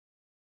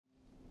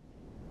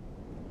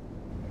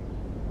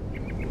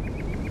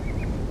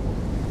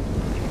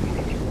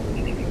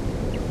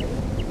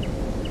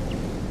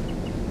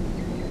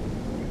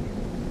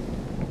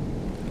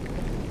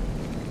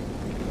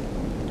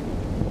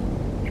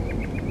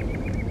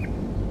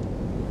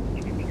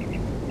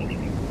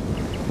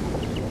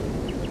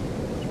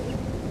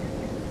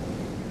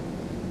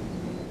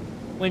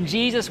When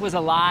Jesus was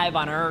alive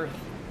on earth,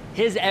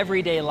 his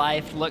everyday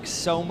life looked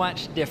so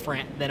much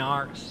different than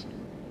ours.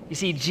 You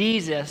see,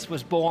 Jesus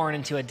was born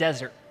into a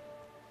desert,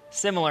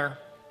 similar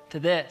to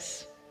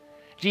this.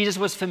 Jesus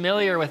was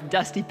familiar with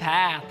dusty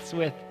paths,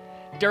 with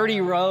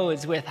dirty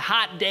roads, with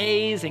hot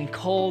days and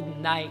cold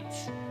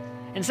nights.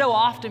 And so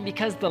often,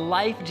 because the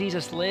life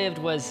Jesus lived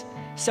was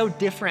so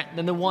different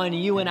than the one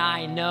you and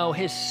I know,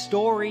 his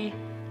story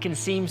can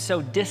seem so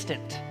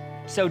distant,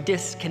 so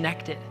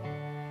disconnected.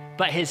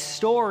 But his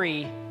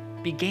story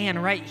began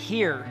right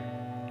here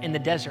in the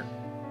desert.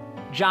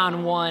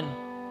 John 1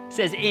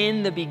 says,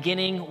 "In the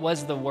beginning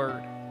was the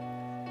Word,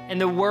 and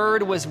the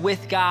Word was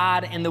with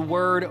God, and the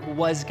Word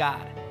was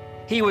God.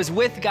 He was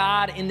with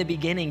God in the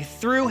beginning.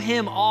 Through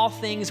him all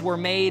things were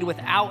made.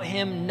 Without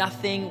him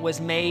nothing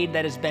was made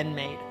that has been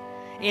made.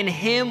 In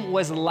him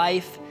was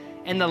life,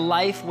 and the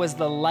life was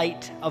the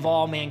light of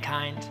all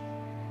mankind.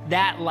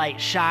 That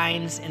light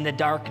shines in the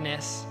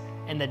darkness,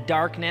 and the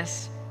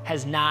darkness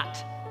has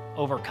not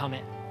overcome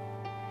it."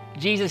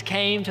 Jesus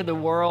came to the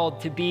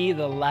world to be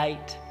the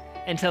light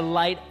and to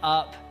light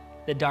up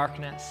the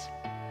darkness.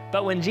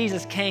 But when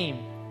Jesus came,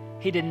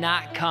 he did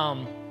not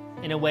come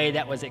in a way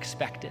that was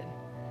expected.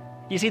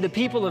 You see, the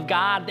people of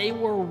God, they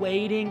were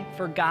waiting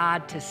for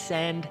God to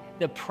send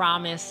the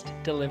promised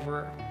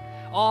deliverer.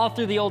 All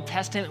through the Old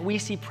Testament, we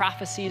see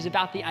prophecies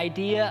about the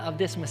idea of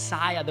this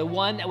Messiah, the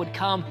one that would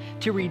come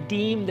to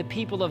redeem the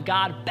people of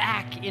God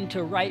back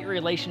into right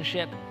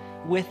relationship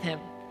with him.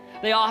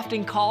 They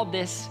often called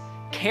this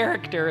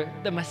character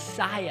the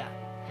Messiah.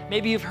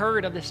 Maybe you've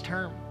heard of this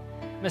term.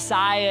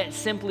 Messiah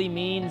simply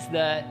means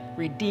the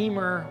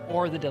redeemer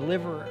or the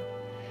deliverer.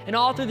 And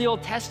all through the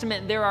Old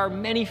Testament, there are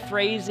many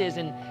phrases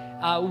and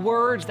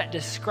words that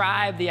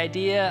describe the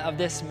idea of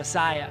this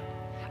Messiah.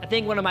 I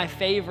think one of my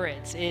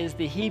favorites is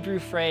the Hebrew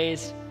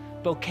phrase,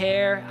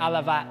 boker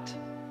alavat.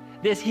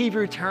 This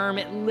Hebrew term,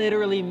 it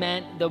literally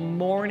meant the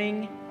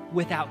morning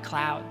without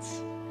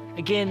clouds.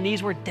 Again,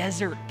 these were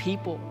desert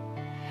people.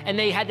 And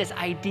they had this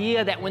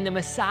idea that when the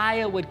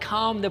Messiah would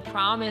come, the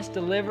promised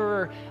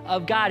deliverer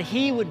of God,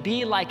 he would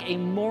be like a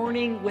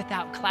morning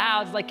without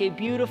clouds, like a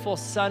beautiful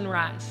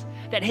sunrise,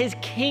 that his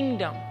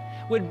kingdom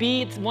would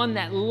be one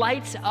that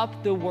lights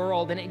up the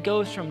world, and it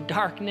goes from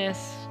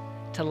darkness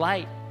to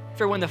light.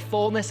 For when the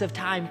fullness of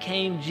time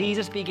came,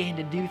 Jesus began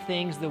to do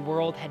things the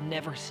world had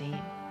never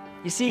seen.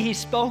 You see, he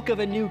spoke of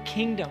a new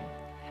kingdom,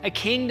 a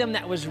kingdom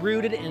that was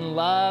rooted in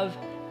love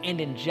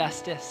and in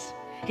justice.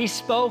 He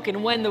spoke,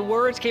 and when the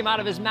words came out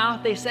of his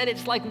mouth, they said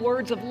it's like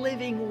words of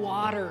living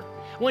water.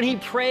 When he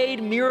prayed,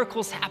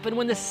 miracles happened.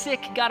 When the sick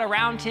got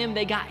around him,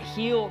 they got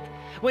healed.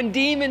 When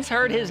demons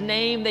heard his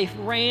name, they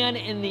ran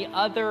in the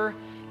other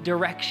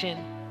direction.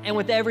 And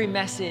with every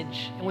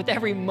message, and with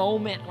every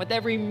moment, with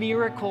every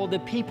miracle, the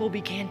people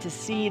began to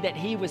see that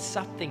he was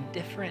something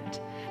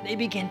different. They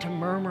began to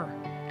murmur,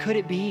 could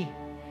it be?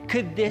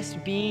 Could this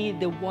be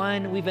the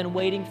one we've been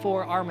waiting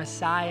for, our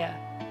Messiah?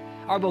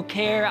 Our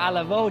boker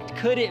alavot,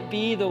 could it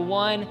be the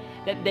one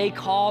that they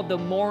called the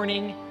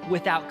morning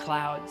without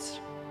clouds?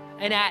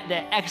 And at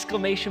the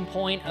exclamation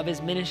point of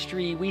his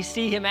ministry, we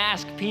see him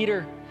ask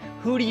Peter,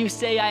 "Who do you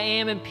say I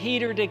am?" And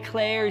Peter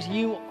declares,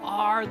 "You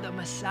are the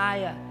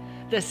Messiah,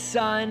 the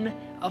Son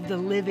of the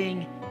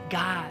living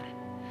God."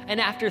 And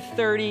after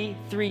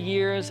 33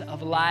 years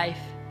of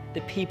life,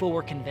 the people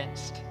were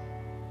convinced.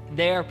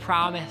 Their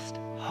promised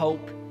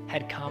hope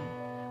had come.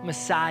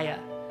 Messiah,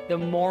 the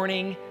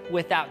morning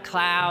without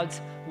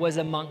clouds, was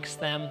amongst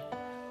them,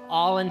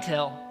 all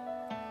until,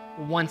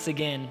 once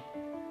again,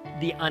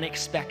 the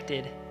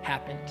unexpected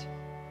happened.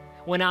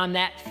 When on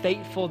that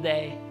fateful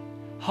day,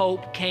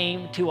 hope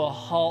came to a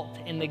halt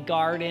in the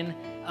Garden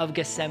of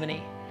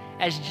Gethsemane.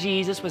 As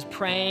Jesus was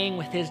praying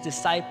with his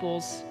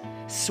disciples,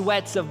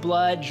 sweats of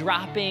blood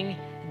dropping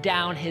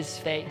down his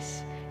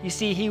face. You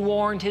see, he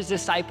warned his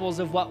disciples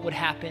of what would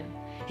happen.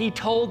 He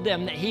told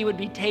them that he would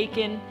be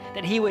taken,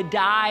 that he would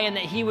die, and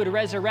that he would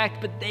resurrect,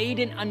 but they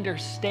didn't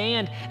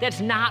understand.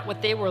 That's not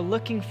what they were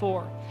looking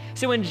for.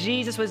 So when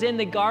Jesus was in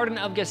the Garden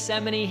of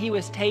Gethsemane, he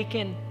was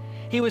taken.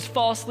 He was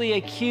falsely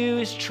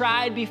accused,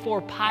 tried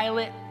before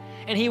Pilate,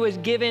 and he was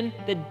given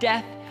the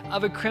death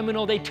of a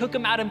criminal. They took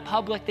him out in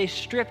public. They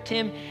stripped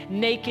him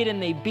naked,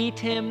 and they beat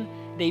him.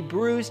 They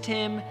bruised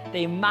him.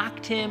 They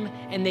mocked him,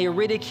 and they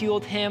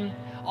ridiculed him,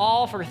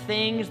 all for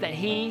things that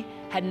he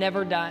had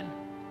never done.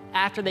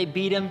 After they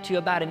beat him to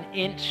about an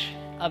inch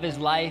of his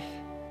life,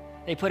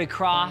 they put a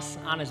cross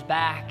on his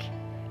back,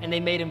 and they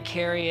made him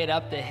carry it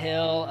up the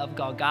hill of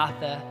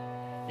Golgotha.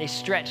 They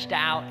stretched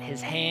out his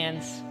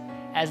hands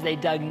as they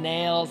dug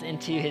nails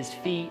into his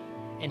feet,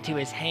 into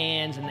his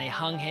hands, and they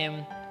hung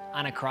him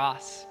on a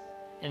cross.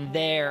 And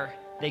there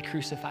they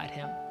crucified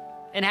him.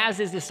 And as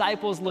his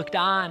disciples looked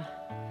on,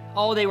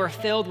 oh, they were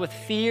filled with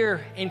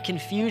fear and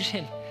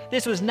confusion.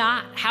 This was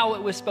not how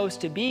it was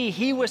supposed to be.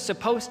 He was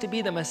supposed to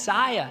be the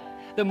Messiah,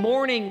 the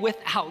morning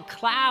without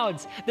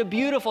clouds, the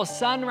beautiful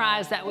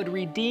sunrise that would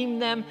redeem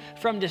them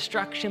from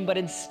destruction. But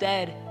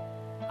instead,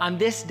 on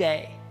this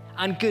day,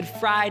 on Good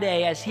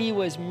Friday, as he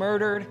was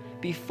murdered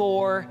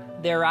before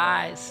their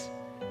eyes,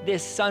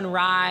 this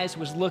sunrise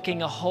was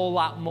looking a whole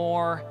lot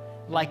more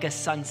like a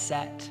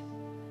sunset.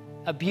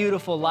 A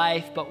beautiful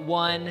life, but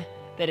one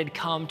that had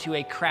come to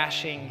a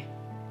crashing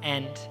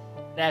end.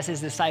 As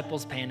his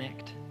disciples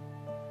panicked.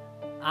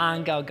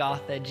 On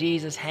Golgotha,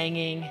 Jesus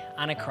hanging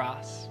on a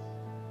cross,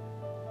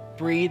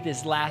 breathed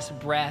his last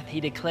breath.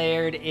 He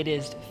declared, "It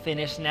is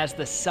finished." And as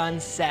the sun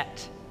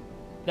set,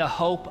 the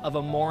hope of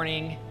a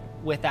morning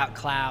without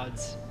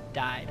clouds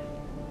died.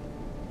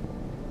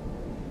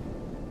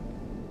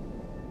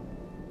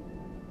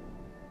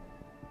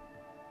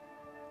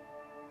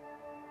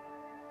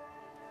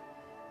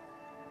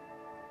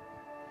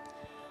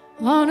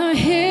 On a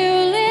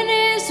hill in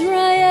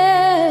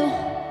Israel,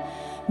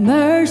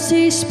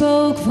 mercy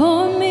spoke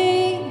for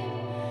me.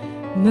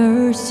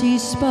 Mercy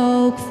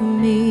spoke for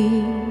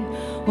me.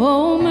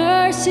 Oh,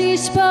 mercy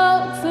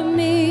spoke for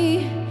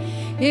me.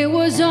 It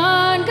was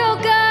on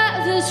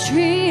Golgotha's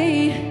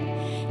tree.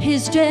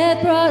 His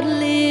death brought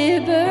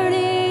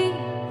liberty.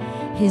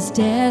 His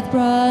death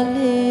brought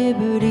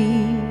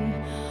liberty.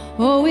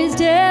 Oh, his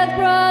death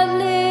brought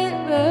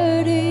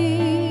liberty.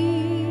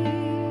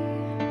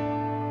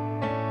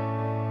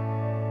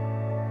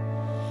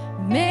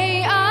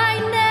 May I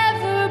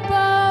never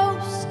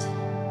boast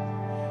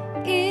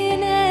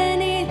in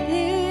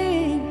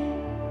anything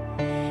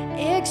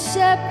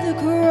except the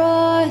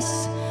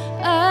cross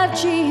of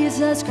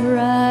Jesus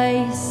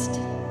Christ.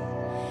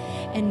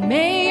 And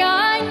may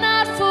I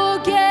not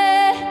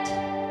forget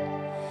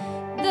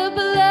the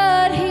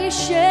blood he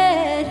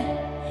shed.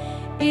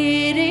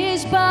 It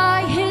is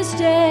by his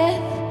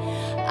death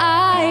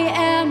I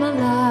am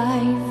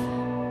alive.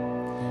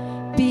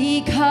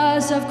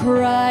 Because of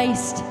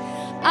Christ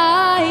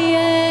I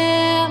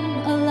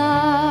am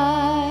alive.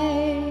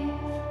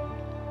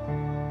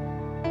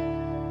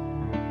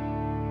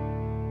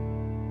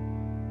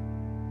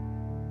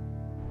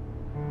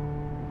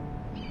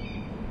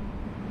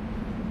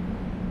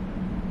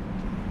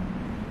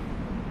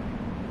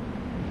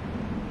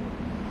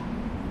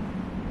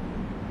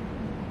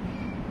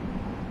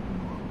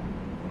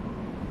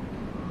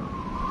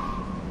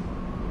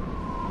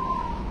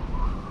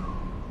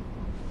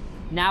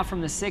 Now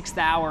from the 6th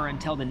hour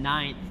until the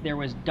 9th, there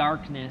was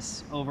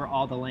darkness over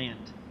all the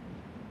land.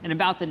 And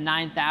about the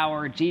 9th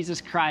hour, Jesus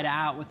cried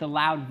out with a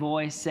loud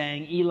voice,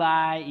 saying,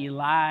 "Eli,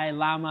 Eli,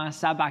 lama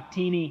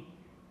sabachthani?"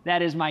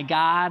 That is, my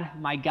God,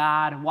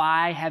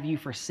 why have you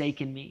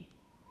forsaken me?"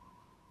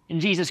 And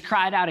Jesus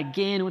cried out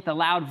again with a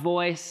loud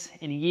voice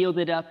and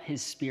yielded up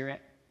his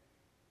spirit.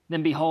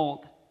 Then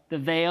behold, the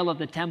veil of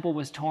the temple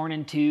was torn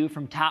in two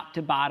from top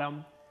to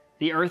bottom.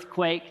 The earth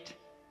quaked,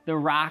 the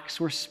rocks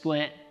were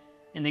split,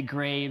 and the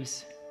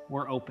graves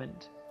were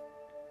opened.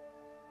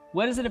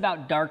 What is it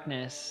about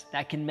darkness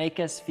that can make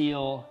us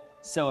feel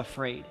so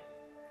afraid?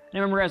 I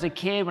remember as a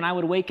kid, when I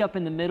would wake up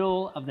in the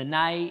middle of the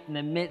night, in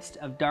the midst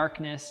of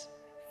darkness,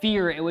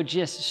 fear, it would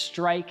just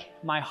strike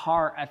my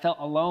heart. I felt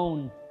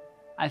alone.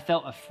 I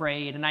felt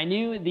afraid. And I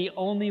knew the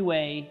only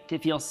way to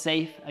feel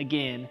safe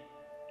again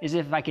is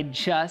if I could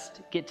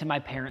just get to my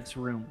parents'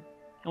 room.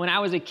 And when I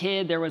was a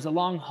kid, there was a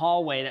long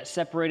hallway that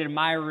separated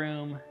my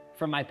room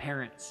from my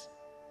parents'.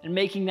 And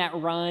making that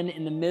run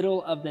in the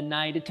middle of the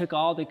night, it took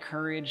all the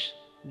courage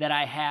that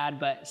I had,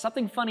 but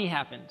something funny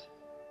happened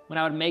when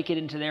I would make it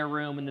into their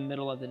room in the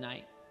middle of the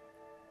night.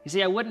 You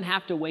see, I wouldn't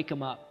have to wake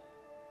them up.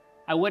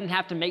 I wouldn't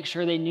have to make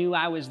sure they knew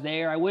I was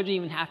there. I wouldn't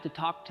even have to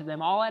talk to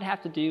them. All I'd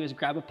have to do is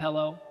grab a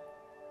pillow,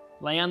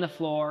 lay on the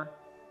floor,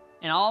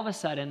 and all of a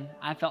sudden,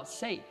 I felt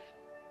safe.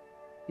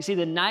 You see,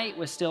 the night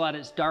was still at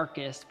its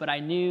darkest, but I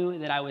knew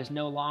that I was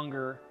no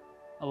longer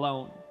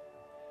alone.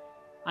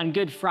 On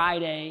Good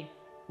Friday,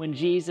 when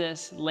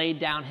Jesus laid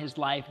down his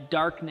life,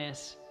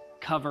 darkness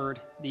covered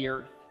the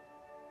earth.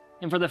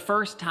 And for the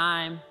first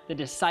time, the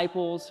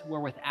disciples were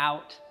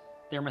without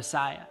their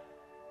Messiah.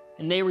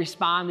 And they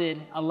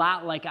responded a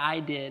lot like I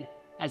did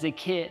as a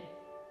kid.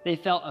 They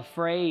felt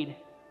afraid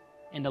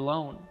and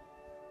alone.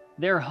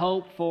 Their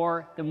hope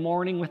for the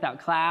morning without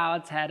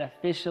clouds had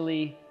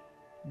officially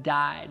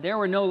died. There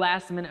were no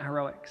last-minute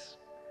heroics.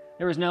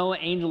 There was no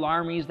angel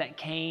armies that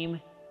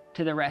came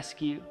to the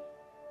rescue.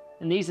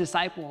 And these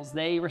disciples,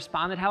 they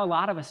responded how a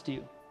lot of us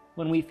do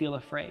when we feel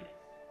afraid.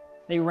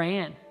 They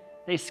ran,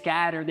 they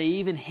scattered, they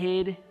even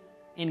hid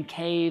in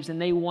caves,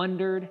 and they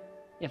wondered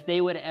if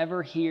they would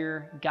ever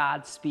hear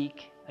God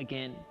speak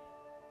again.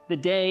 The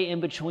day in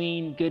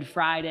between Good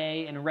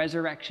Friday and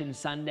Resurrection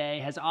Sunday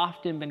has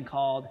often been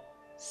called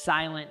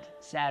Silent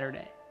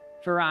Saturday.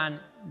 For on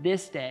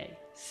this day,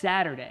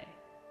 Saturday,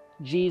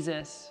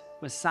 Jesus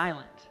was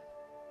silent.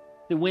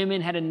 The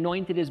women had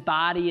anointed his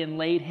body and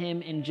laid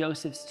him in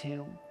Joseph's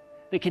tomb.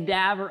 The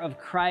cadaver of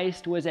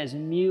Christ was as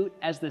mute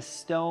as the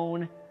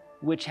stone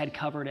which had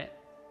covered it.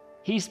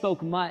 He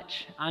spoke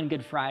much on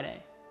Good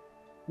Friday.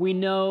 We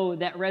know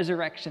that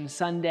Resurrection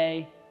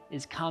Sunday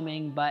is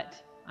coming, but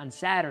on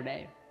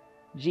Saturday,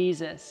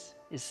 Jesus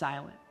is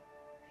silent.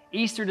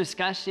 Easter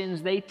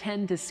discussions, they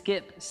tend to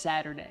skip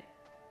Saturday.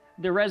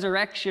 The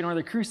resurrection or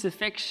the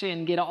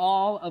crucifixion get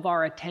all of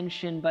our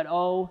attention, but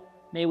oh,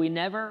 may we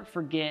never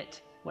forget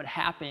what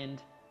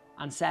happened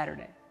on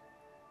Saturday.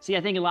 See,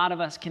 I think a lot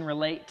of us can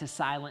relate to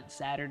Silent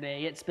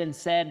Saturday. It's been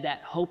said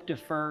that hope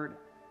deferred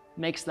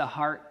makes the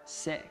heart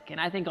sick.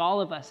 And I think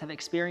all of us have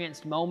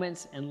experienced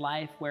moments in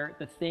life where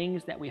the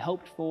things that we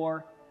hoped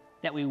for,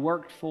 that we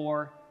worked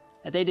for,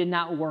 that they did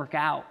not work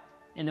out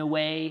in the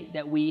way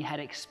that we had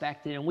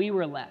expected. And we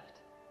were left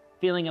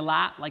feeling a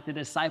lot like the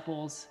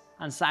disciples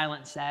on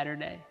Silent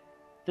Saturday,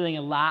 feeling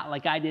a lot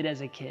like I did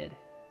as a kid,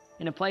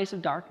 in a place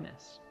of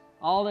darkness.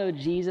 Although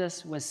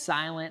Jesus was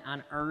silent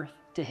on earth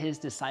to his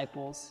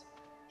disciples,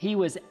 he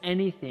was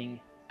anything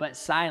but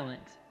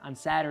silent on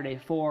Saturday,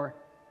 for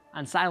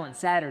on Silent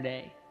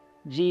Saturday,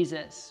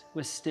 Jesus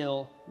was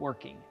still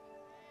working.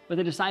 But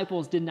the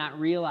disciples did not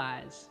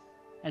realize,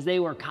 as they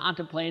were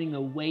contemplating the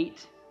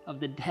weight of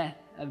the death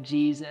of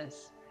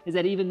Jesus, is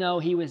that even though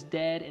he was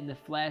dead in the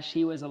flesh,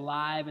 he was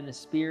alive in the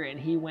spirit,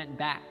 and he went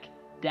back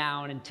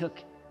down and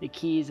took the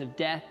keys of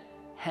death,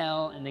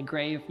 hell, and the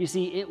grave. You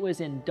see, it was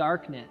in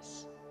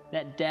darkness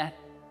that death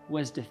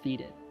was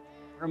defeated.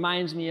 It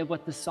reminds me of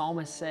what the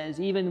psalmist says,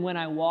 even when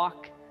I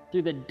walk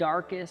through the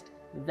darkest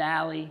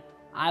valley,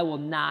 I will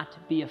not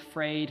be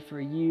afraid, for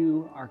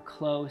you are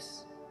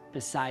close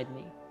beside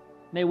me.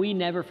 May we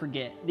never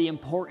forget the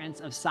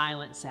importance of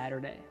Silent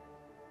Saturday.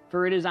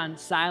 For it is on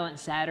Silent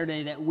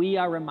Saturday that we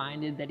are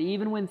reminded that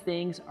even when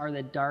things are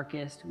the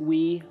darkest,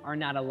 we are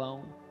not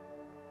alone.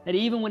 That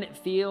even when it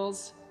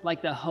feels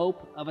like the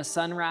hope of a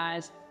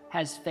sunrise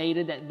has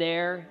faded, that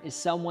there is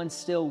someone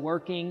still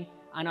working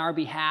on our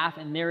behalf,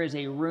 and there is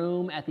a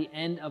room at the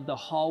end of the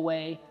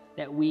hallway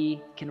that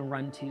we can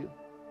run to.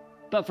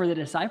 But for the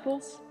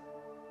disciples,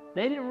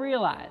 they didn't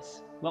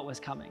realize what was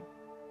coming.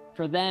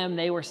 For them,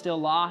 they were still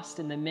lost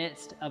in the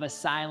midst of a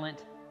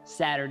silent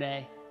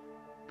Saturday.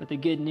 But the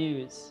good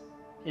news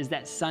is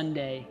that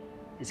Sunday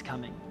is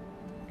coming.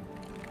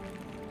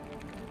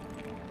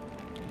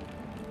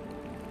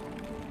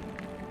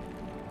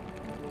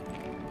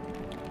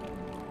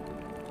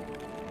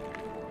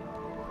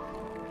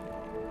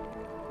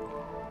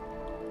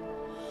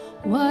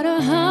 What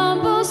a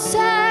humble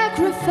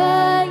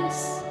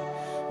sacrifice,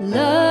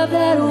 love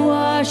that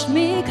washed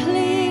me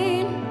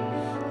clean,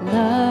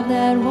 love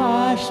that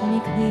washed me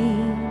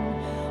clean,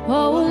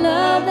 oh,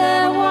 love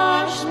that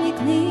washed me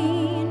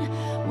clean.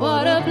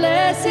 What a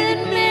blessed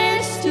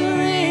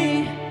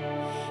mystery,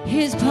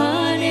 his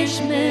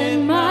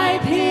punishment my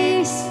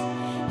peace,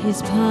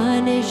 his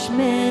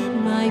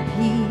punishment my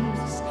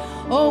peace,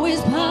 oh, his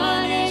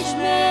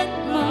punishment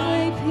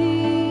my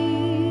peace.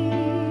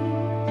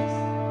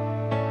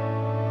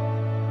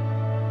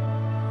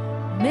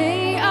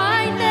 May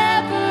I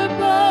never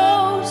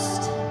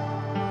boast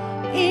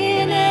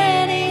in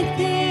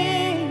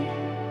anything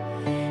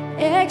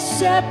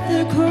except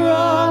the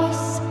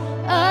cross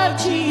of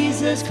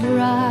Jesus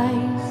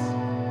Christ.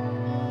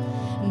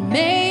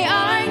 May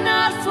I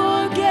not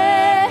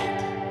forget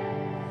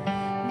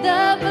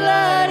the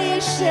blood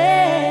he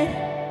shed.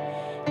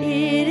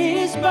 It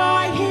is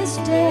by his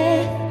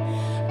death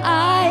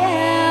I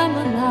am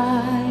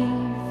alive.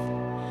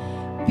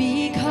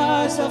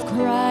 Because of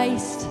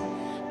Christ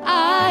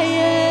I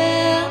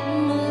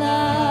am alive.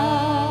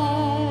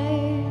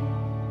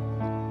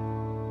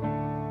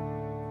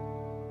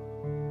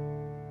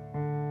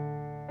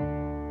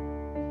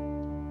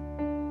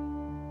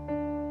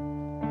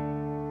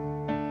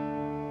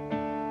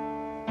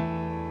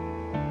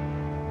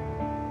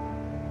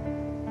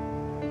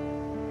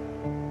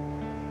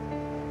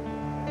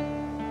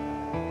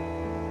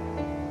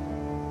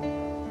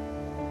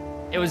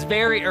 It was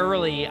very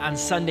early on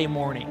Sunday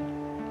morning,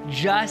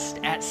 just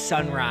at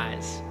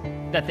sunrise,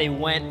 that they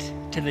went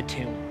to the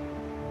tomb.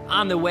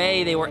 On the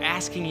way, they were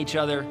asking each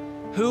other,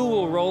 who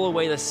will roll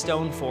away the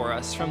stone for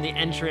us from the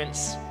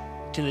entrance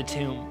to the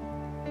tomb?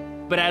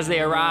 But as they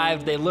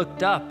arrived, they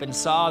looked up and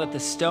saw that the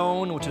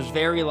stone, which was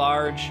very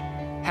large,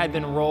 had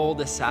been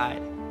rolled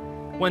aside.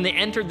 When they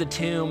entered the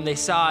tomb, they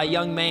saw a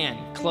young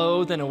man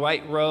clothed in a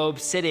white robe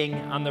sitting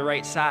on the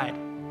right side.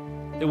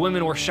 The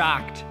women were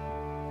shocked,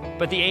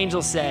 but the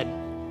angel said,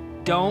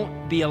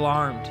 "Don't be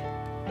alarmed.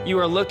 You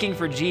are looking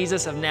for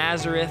Jesus of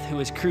Nazareth who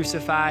was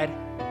crucified.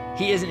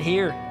 He isn't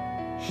here.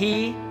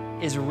 He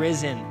is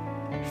risen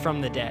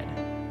from the dead."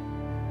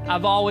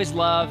 I've always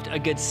loved a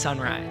good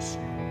sunrise.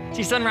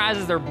 See,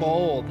 sunrises, they're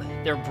bold,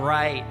 they're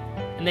bright,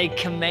 and they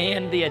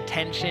command the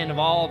attention of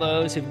all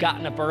those who've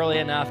gotten up early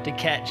enough to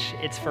catch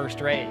its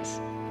first rays.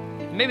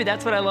 Maybe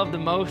that's what I love the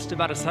most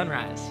about a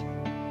sunrise.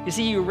 You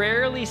see, you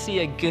rarely see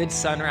a good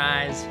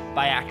sunrise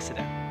by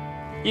accident.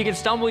 You can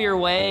stumble your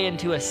way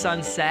into a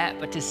sunset,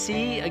 but to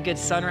see a good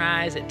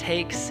sunrise, it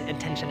takes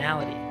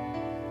intentionality.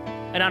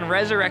 And on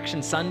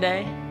Resurrection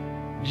Sunday,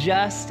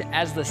 just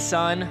as the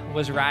sun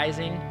was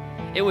rising,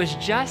 it was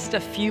just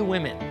a few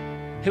women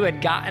who had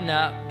gotten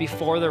up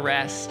before the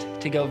rest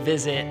to go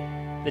visit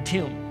the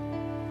tomb.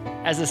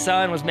 As the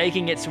sun was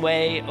making its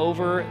way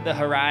over the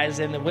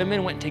horizon, the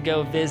women went to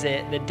go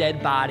visit the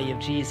dead body of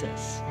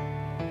Jesus.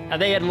 Now,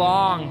 they had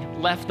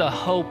long left the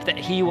hope that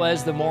he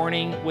was the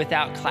morning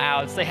without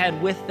clouds. They had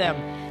with them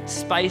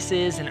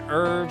spices and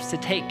herbs to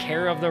take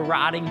care of the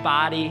rotting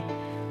body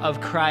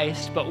of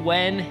Christ. But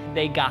when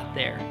they got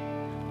there,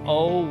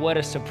 oh, what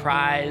a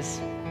surprise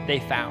they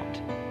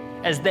found.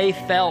 As they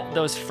felt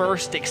those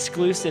first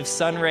exclusive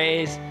sun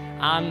rays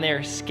on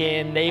their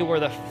skin, they were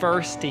the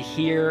first to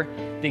hear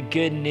the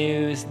good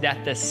news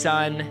that the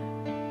sun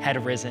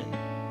had risen.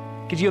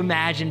 Could you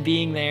imagine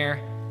being there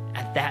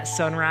at that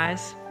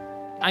sunrise?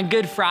 On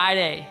Good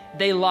Friday,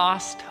 they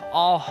lost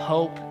all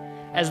hope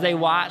as they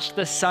watched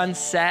the sun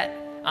set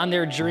on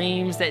their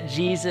dreams that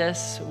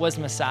Jesus was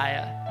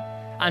Messiah.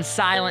 On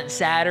Silent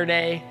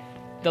Saturday,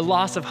 the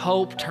loss of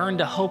hope turned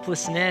to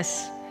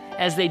hopelessness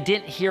as they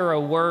didn't hear a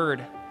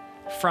word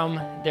from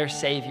their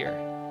Savior.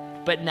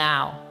 But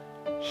now,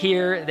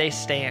 here they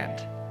stand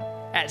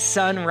at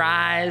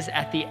sunrise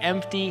at the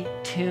empty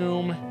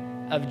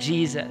tomb of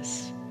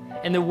Jesus.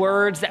 And the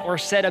words that were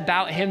said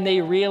about him,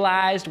 they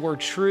realized were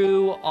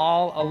true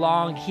all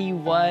along. He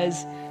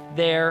was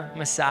their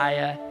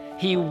Messiah.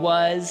 He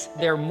was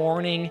their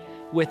morning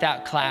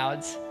without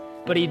clouds,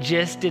 but he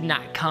just did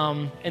not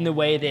come in the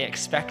way they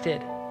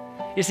expected.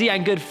 You see,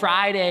 on Good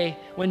Friday,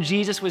 when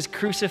Jesus was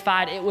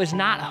crucified, it was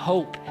not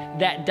hope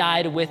that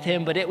died with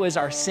him, but it was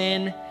our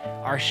sin,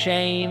 our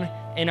shame,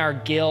 and our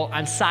guilt.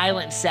 On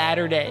Silent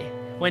Saturday,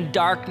 when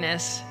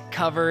darkness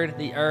covered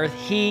the earth,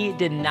 he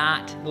did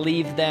not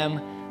leave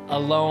them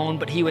alone,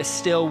 but he was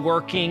still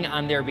working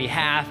on their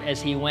behalf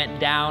as he went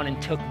down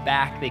and took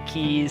back the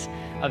keys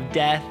of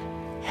death,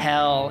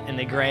 hell, and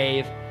the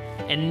grave.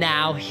 And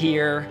now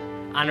here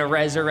on a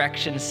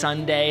Resurrection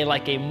Sunday,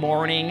 like a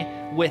morning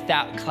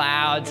without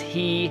clouds,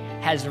 he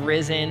has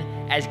risen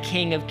as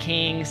King of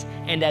Kings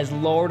and as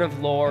Lord of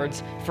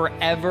Lords,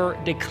 forever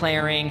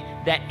declaring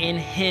that in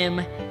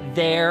him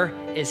there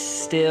is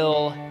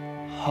still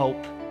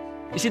hope.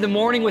 You see, the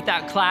morning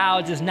without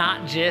clouds is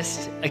not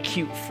just a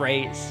cute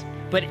phrase,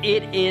 but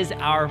it is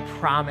our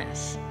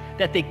promise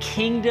that the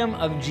kingdom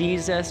of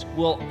Jesus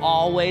will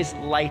always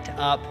light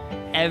up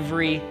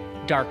every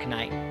dark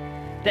night.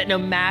 That no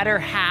matter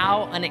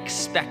how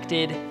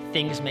unexpected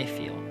things may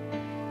feel,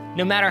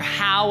 no matter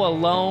how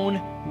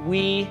alone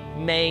we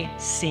may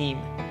seem,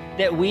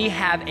 that we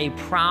have a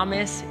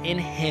promise in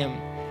him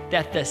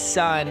that the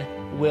sun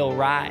will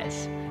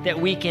rise, that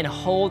we can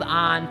hold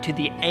on to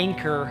the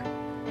anchor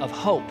of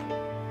hope.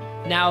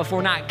 Now, if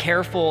we're not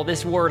careful,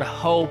 this word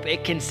hope,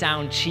 it can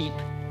sound cheap.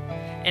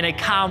 In a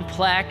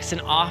complex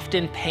and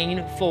often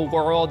painful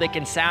world, it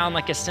can sound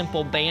like a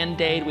simple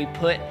Band-Aid we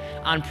put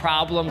on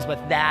problems,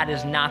 but that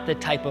is not the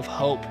type of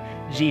hope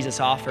Jesus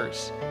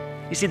offers.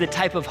 You see, the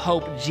type of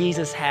hope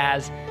Jesus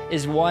has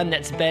is one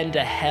that's been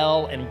to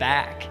hell and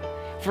back.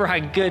 For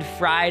on Good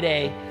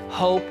Friday,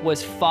 hope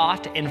was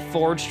fought and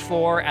forged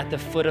for at the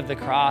foot of the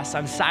cross.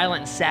 On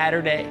Silent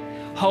Saturday,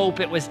 hope,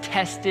 it was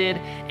tested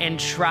and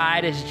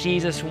tried as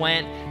Jesus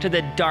went to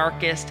the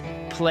darkest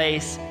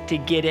place to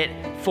get it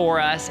for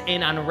us.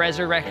 And on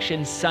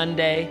Resurrection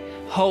Sunday,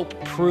 hope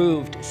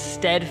proved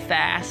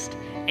steadfast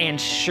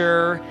and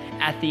sure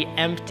at the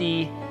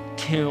empty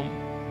tomb.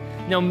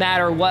 No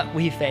matter what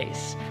we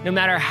face, no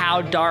matter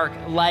how dark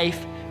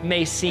life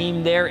may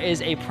seem, there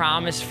is a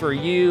promise for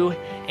you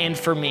and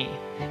for me.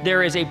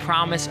 There is a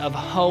promise of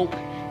hope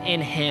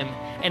in him.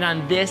 And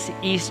on this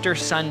Easter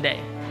Sunday,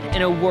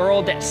 in a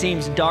world that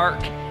seems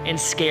dark and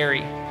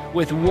scary,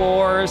 with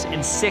wars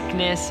and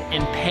sickness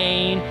and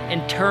pain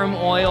and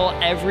turmoil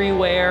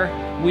everywhere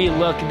we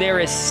look, there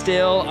is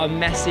still a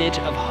message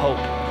of hope.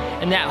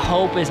 And that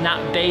hope is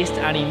not based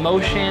on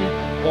emotion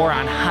or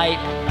on hype,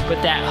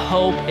 but that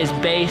hope is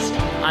based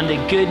on the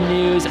good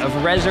news of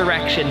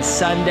Resurrection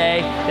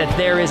Sunday, that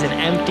there is an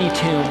empty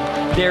tomb.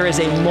 There is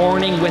a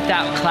morning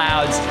without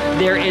clouds.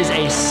 There is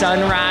a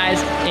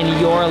sunrise in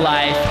your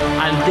life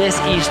on this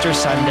Easter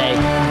Sunday.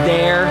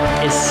 There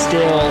is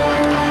still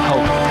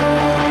hope.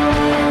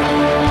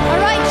 All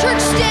right,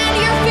 church, stand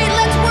to your feet.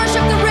 Let's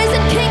worship the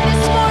risen King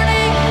this morning.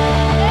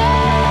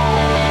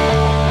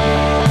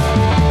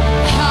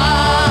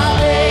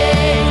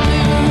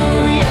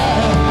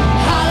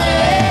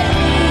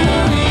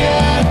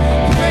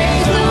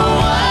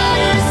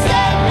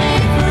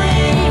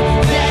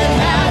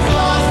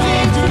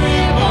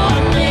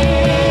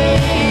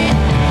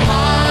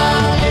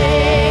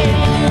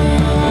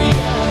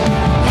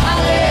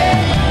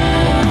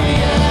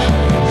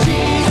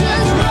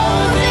 Jesus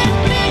rose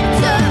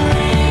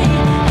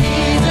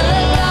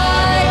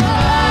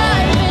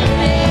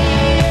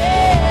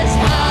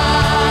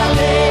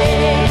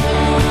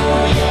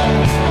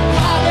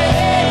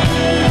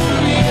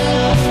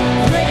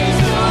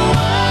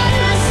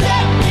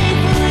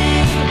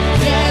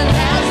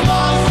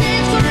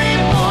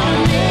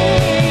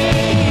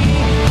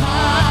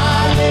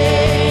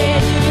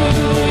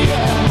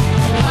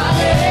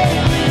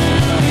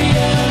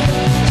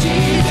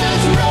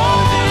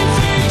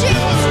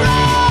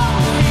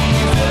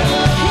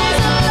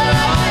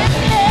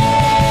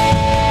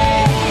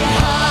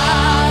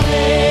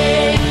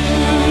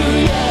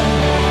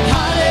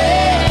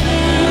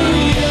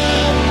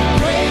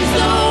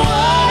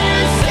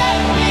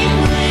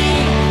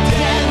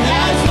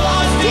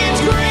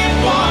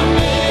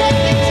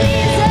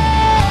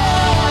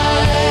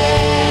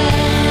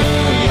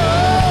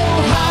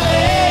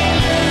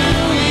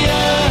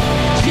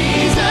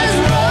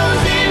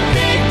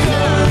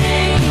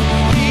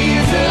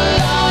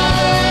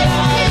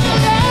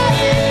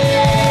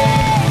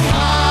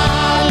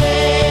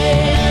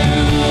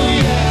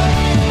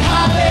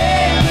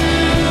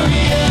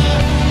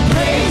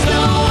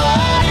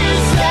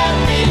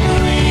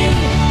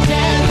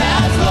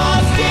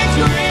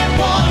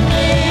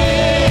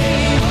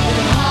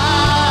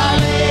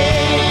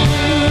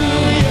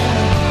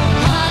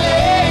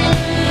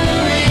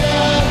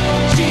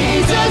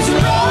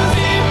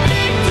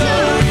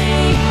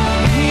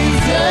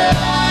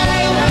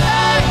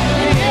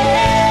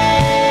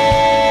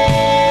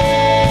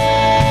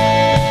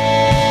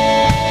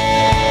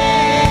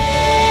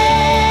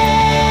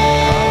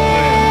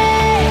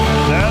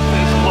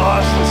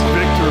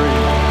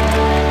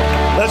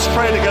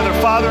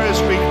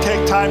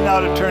now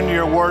to turn to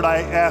your word, I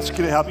ask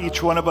you to help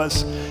each one of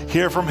us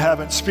hear from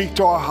heaven. Speak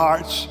to our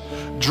hearts.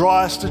 Draw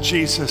us to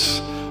Jesus.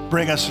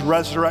 Bring us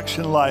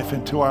resurrection life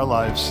into our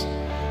lives.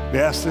 We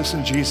ask this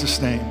in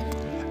Jesus' name.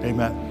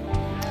 Amen.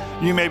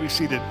 You may be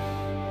seated.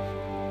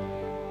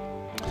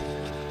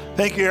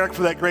 Thank you, Eric,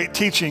 for that great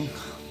teaching.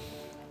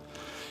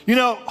 You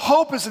know,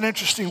 hope is an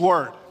interesting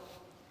word.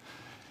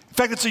 In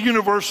fact, it's a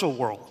universal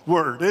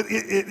word.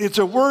 It's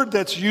a word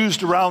that's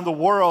used around the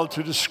world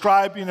to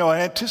describe, an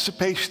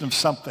anticipation of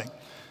something.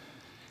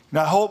 And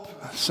I hope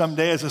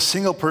someday as a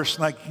single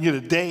person I can get a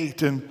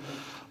date, and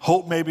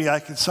hope maybe I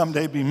can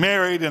someday be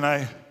married, and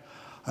I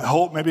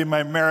hope maybe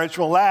my marriage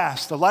will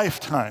last a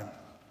lifetime.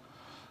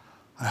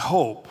 I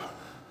hope.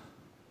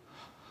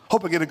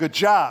 Hope I get a good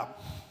job.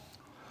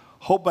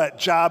 Hope that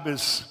job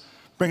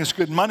brings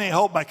good money. I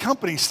hope my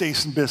company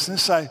stays in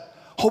business. I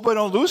hope I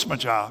don't lose my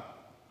job.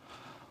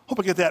 Hope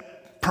I get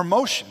that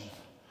promotion.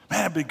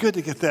 Man, it'd be good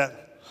to get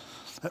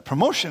that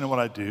promotion in what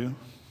I do.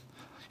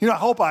 I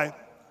hope I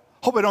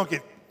don't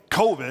get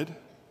COVID.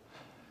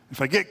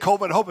 If I get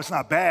COVID, I hope it's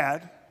not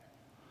bad.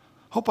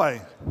 Hope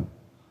I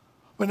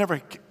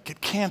never get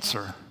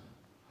cancer.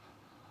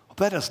 Hope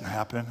that doesn't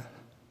happen.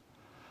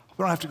 Hope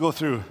I don't have to go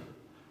through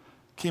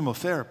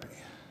chemotherapy.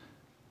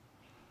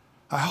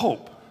 I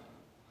hope.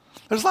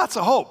 There's lots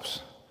of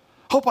hopes.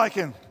 Hope I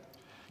can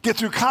get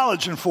through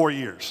college in 4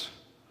 years.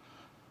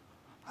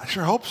 I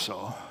sure hope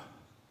so.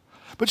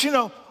 But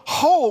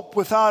hope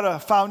without a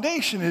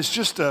foundation is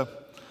just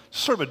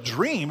sort of a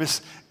dream.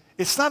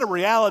 It's not a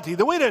reality.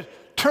 The way to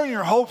turn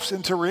your hopes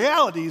into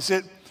realities,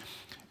 it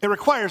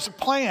requires a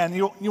plan.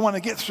 You want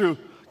to get through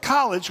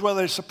college, well,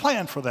 there's a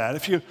plan for that.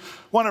 If you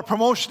want a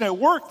promotion at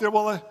work,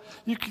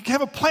 you can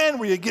have a plan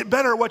where you get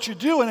better at what you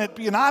do, and it'd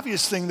be an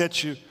obvious thing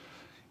that you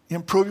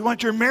improve. You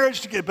want your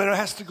marriage to get better, it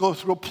has to go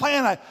through a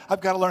plan.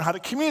 I've got to learn how to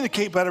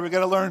communicate better. We've got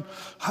to learn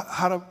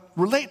how to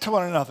relate to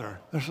one another.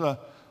 There's a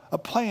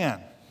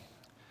plan.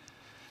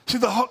 See,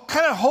 the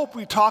kind of hope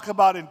we talk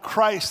about in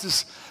Christ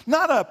is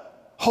not a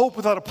hope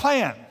without a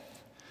plan.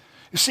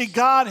 You see,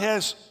 God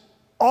has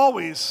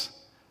always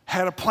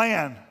had a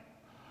plan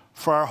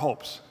for our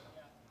hopes.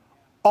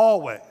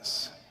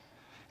 Always.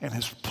 And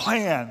his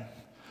plan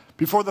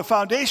before the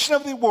foundation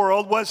of the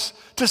world was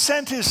to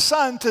send his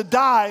son to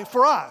die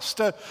for us,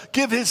 to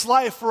give his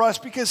life for us,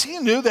 because he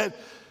knew that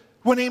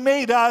when he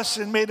made us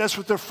and made us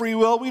with the free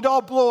will, we'd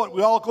all blow it.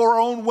 We'd all go our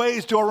own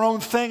ways, do our own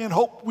thing, and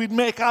hope we'd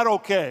make out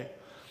okay.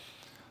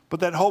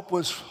 But that hope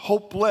was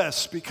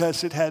hopeless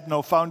because it had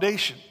no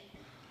foundation.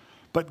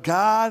 But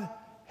God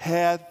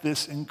had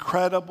this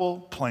incredible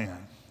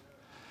plan.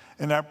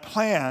 And our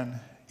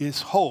plan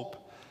is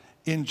hope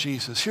in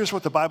Jesus. Here's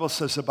what the Bible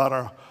says about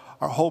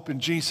our hope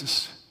in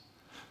Jesus.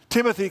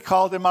 Timothy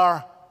called him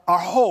our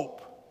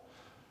hope.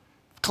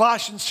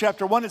 Colossians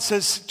chapter 1, it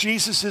says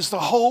Jesus is the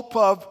hope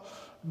of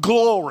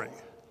glory.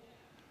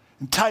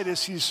 In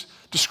Titus, he's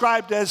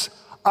described as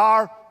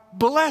our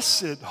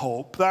blessed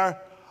hope. Our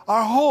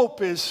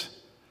hope is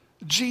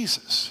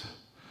Jesus.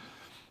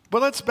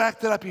 But let's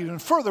back that up even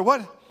further.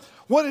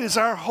 What is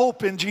our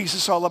hope in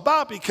Jesus all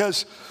about?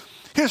 Because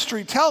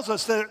history tells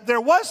us that there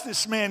was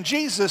this man,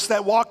 Jesus,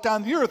 that walked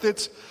on the earth.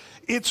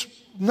 It's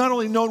not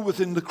only known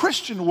within the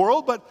Christian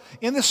world, but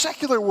in the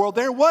secular world,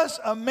 there was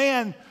a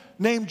man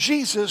named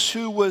Jesus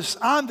who was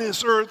on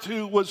this earth,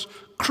 who was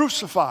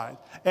crucified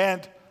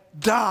and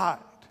died.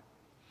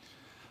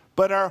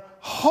 But our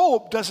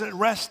hope doesn't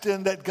rest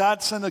in that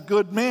God sent a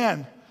good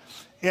man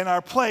in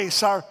our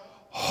place. Our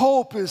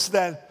hope is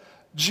that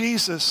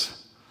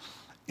Jesus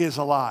is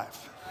alive.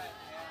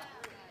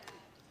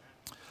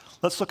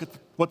 Let's look at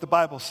what the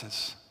Bible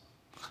says.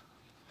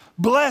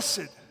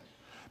 Blessed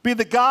be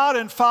the God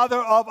and Father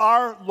of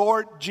our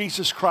Lord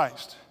Jesus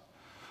Christ,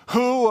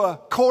 who,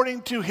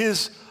 according to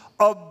his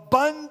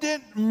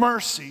abundant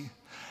mercy,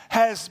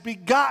 has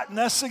begotten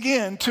us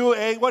again to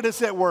a, what is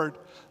that word?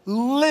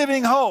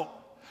 Living hope.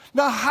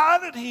 Now, how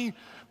did he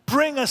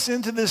bring us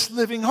into this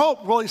living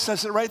hope? Well, he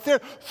says it right there.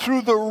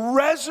 Through the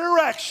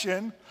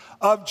resurrection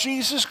of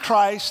Jesus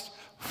Christ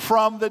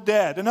from the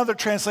dead. Another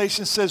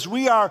translation says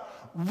we are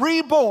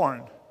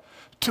reborn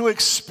to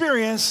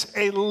experience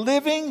a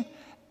living,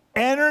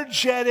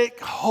 energetic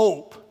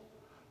hope.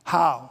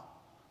 How?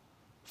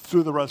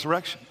 Through the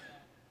resurrection.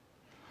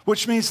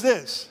 Which means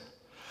this.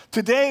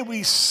 Today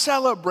we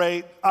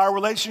celebrate our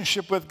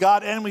relationship with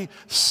God, and we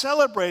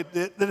celebrate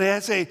that it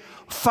has a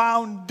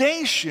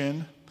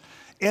foundation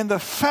in the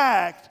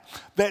fact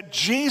that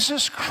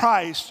Jesus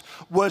Christ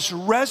was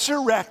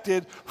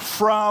resurrected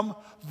from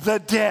the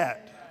dead.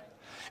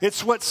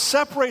 It's what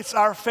separates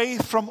our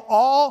faith from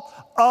all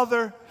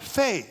other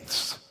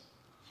faiths.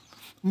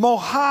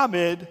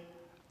 Muhammad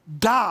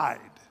died.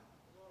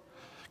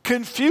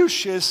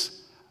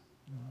 Confucius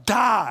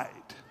died.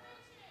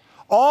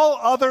 All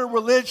other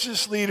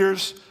religious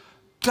leaders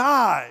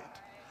died.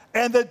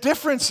 And the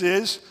difference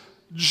is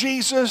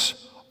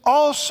Jesus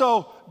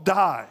also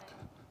died.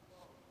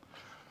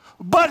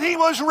 But he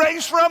was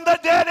raised from the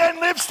dead and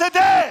lives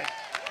today.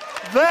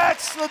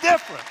 That's the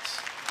difference.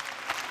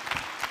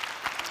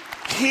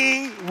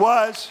 He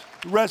was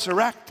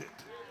resurrected.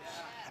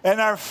 And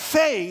our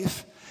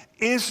faith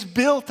is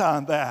built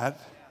on that.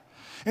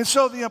 And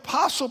so the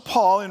Apostle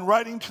Paul, in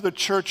writing to the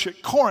church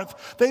at Corinth,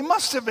 they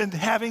must have been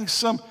having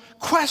some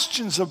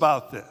questions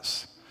about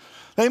this.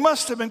 They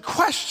must have been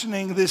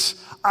questioning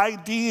this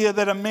idea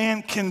that a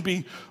man can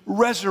be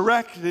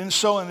resurrected. And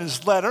so in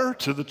his letter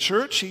to the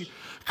church, he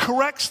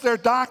corrects their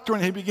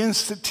doctrine. He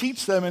begins to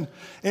teach them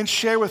and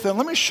share with them.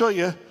 Let me show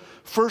you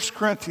 1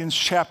 Corinthians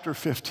chapter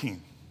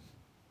 15.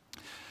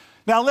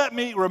 Now let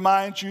me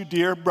remind you,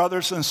 dear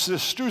brothers and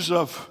sisters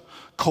of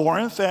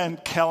Corinth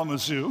and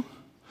Kalamazoo,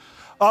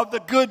 of the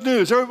good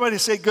news. Everybody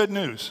say good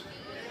news.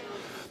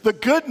 The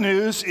good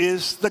news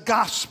is the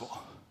gospel.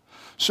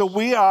 So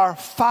we are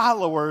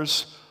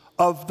followers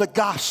of the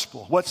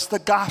gospel. What's the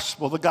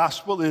gospel? The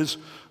gospel is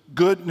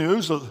good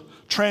news. The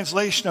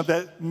translation of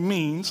that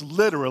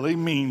literally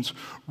means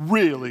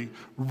really,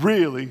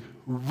 really,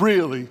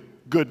 really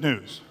good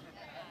news.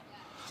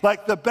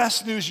 Like the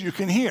best news you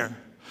can hear.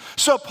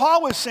 So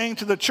Paul was saying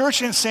to the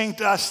church and saying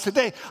to us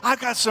today, I've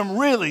got some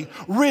really,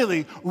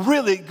 really,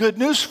 really good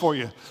news for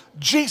you.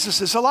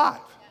 Jesus is alive.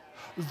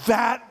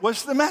 That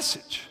was the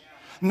message.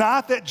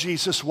 Not that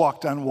Jesus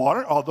walked on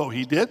water, although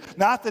he did.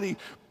 Not that he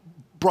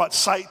brought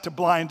sight to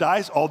blind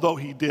eyes, although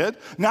he did.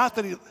 Not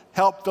that he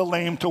helped the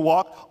lame to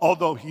walk,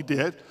 although he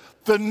did.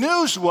 The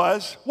news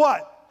was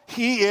what?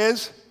 He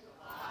is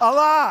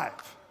alive.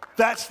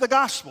 That's the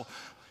gospel.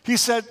 He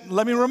said,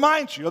 let me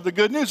remind you of the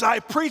good news I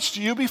preached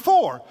to you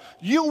before.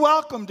 You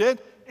welcomed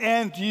it,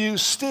 and you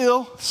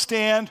still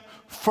stand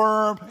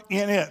firm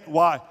in it.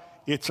 Why?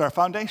 It's our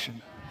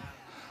foundation.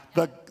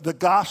 The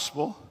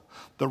gospel,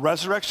 the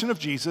resurrection of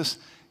Jesus,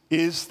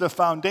 is the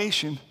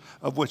foundation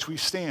of which we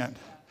stand.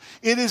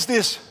 It is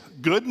this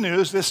good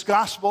news, this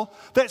gospel,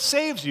 that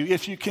saves you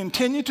if you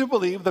continue to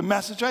believe the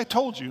message I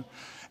told you.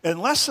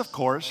 Unless, of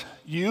course,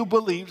 you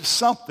believed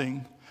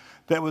something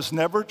that was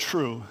never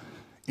true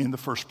in the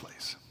first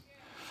place.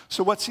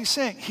 So what's he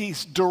saying?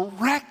 He's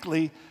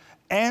directly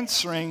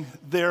answering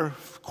their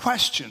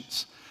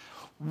questions.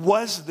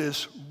 Was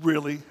this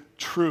really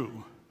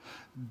true?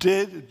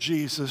 Did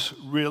Jesus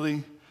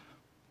really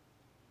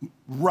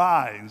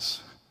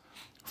rise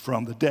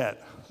from the dead?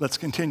 Let's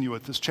continue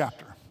with this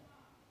chapter.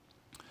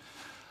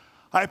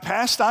 I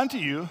passed on to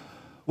you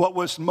what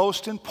was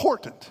most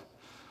important.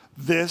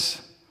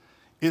 This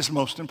is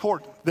most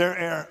important.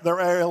 There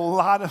are a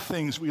lot of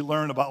things we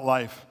learn about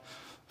life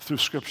through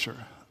Scripture.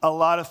 A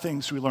lot of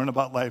things we learn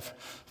about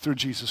life through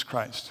Jesus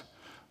Christ.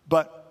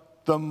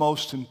 But the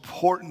most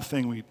important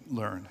thing we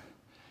learn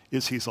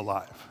is he's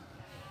alive.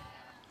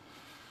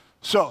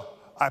 So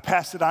I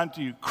passed it on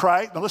to you.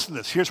 Christ, now listen to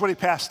this. Here's what he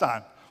passed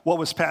on. What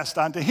was passed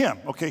on to him?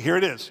 Okay, here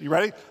it is. You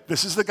ready?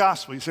 This is the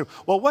gospel. You say,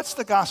 well, what's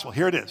the gospel?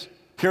 Here it is.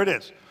 Here it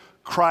is.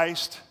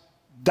 Christ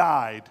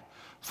died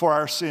for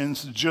our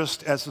sins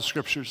just as the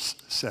scriptures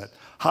said.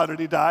 How did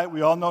he die?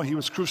 We all know he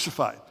was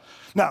crucified.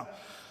 Now,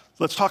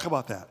 let's talk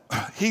about that.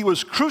 He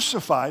was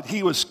crucified.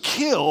 He was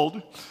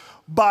killed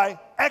by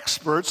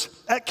experts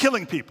at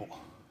killing people.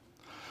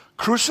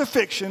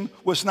 Crucifixion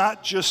was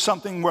not just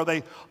something where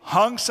they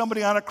hung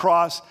somebody on a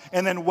cross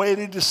and then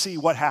waited to see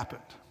what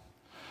happened.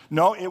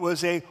 No, it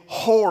was a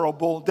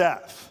horrible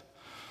death.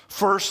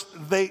 First,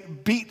 they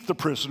beat the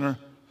prisoner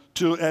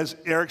to, as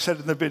Eric said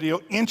in the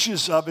video,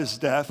 inches of his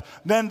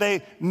death. Then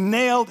they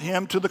nailed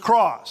him to the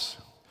cross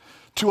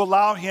to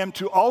allow him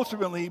to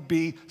ultimately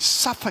be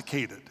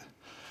suffocated.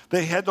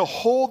 They had to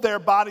hold their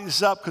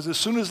bodies up because as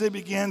soon as they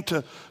began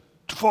to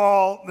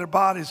fall, their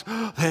bodies,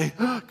 they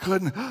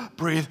couldn't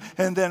breathe.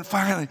 And then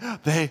finally,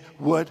 they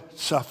would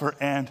suffer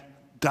and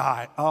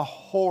die. A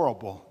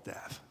horrible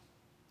death.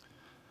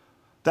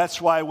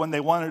 That's why when they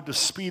wanted to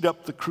speed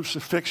up the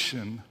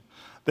crucifixion,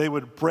 they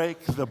would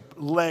break the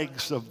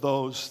legs of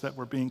those that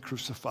were being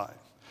crucified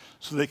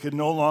so they could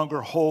no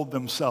longer hold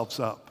themselves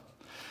up.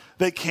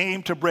 They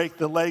came to break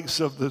the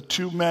legs of the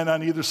two men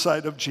on either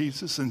side of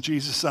Jesus and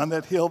Jesus on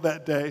that hill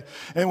that day.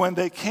 And when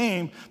they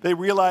came, they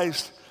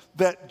realized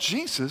that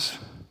Jesus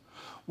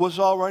was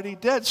already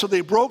dead. So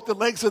they broke the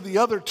legs of the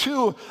other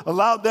two,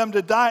 allowed them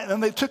to die, and then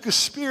they took a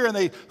spear and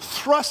they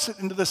thrust it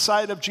into the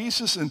side of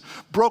Jesus and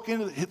broke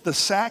into the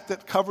sack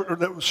that covered or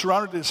that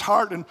surrounded his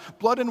heart, and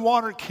blood and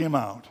water came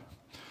out.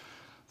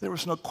 There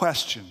was no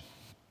question.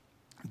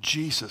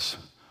 Jesus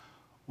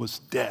was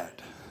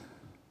dead.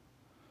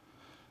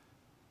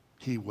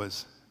 He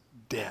was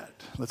dead.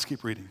 Let's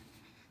keep reading.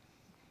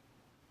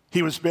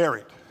 He was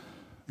buried.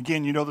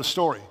 Again, you know the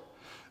story.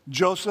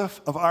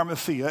 Joseph of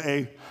Arimathea,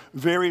 a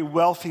very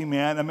wealthy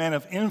man, a man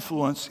of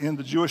influence in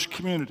the Jewish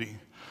community,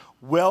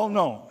 well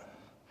known.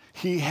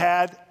 He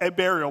had a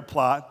burial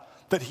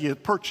plot that he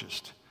had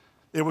purchased.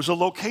 It was a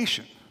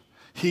location.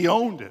 He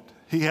owned it.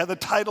 He had the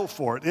title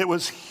for it. It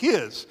was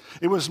his.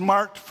 It was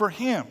marked for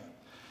him.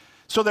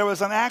 So there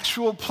was an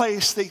actual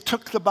place they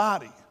took the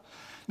body.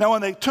 Now,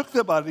 when they took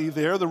the body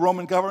there, the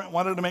Roman government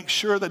wanted to make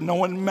sure that no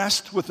one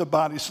messed with the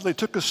body. So they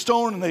took a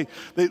stone and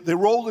they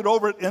rolled it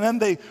over it, and then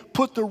they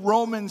put the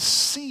Roman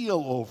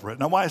seal over it.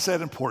 Now, why is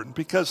that important?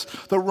 Because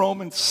the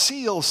Roman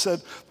seal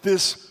said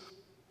this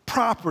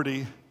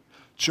property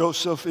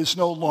Joseph is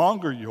no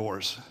longer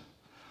yours.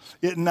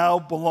 It now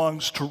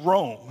belongs to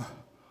Rome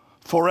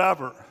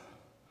forever.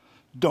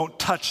 Don't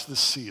touch the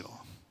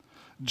seal.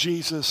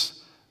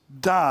 Jesus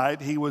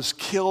died. He was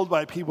killed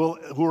by people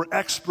who were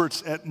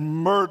experts at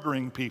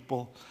murdering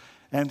people,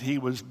 and he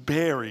was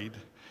buried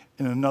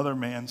in another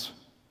man's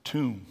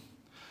tomb.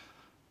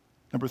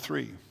 Number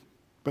 3,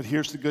 but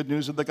here's the good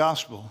news of the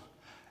gospel.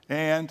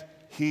 And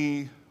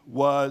he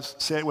was,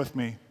 say it with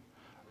me,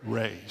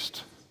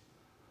 raised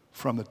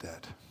from the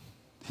dead.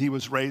 He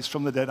was raised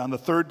from the dead on the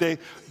third day,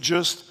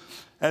 just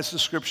as the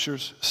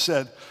scriptures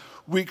said.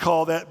 We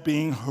call that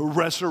being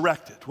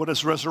resurrected. What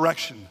is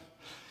resurrection?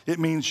 It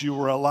means you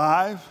were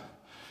alive,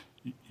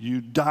 you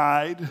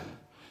died,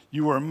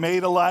 you were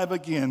made alive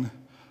again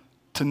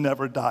to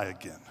never die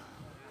again.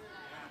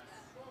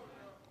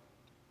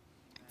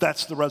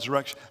 That's the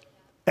resurrection.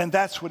 And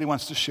that's what he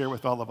wants to share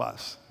with all of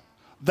us.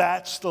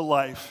 That's the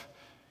life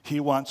he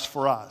wants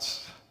for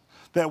us.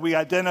 That we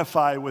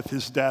identify with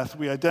his death,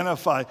 we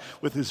identify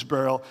with his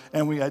burial,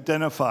 and we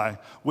identify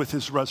with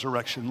his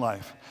resurrection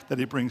life that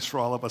he brings for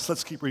all of us.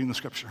 Let's keep reading the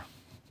scripture.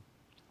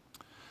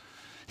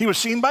 He was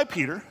seen by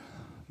Peter,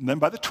 and then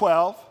by the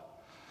 12.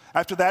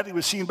 After that, he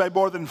was seen by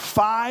more than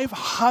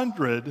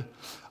 500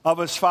 of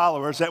his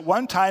followers at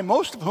one time,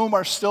 most of whom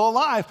are still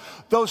alive,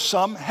 though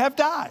some have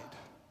died.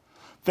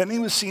 Then he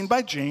was seen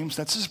by James,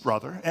 that's his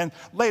brother, and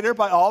later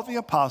by all the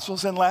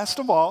apostles, and last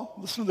of all,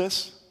 listen to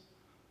this,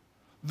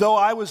 though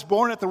I was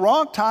born at the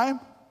wrong time,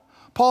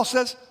 Paul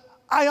says,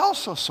 I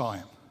also saw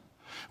him.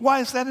 Why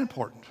is that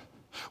important?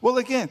 Well,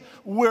 again,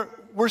 we're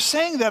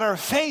saying that our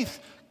faith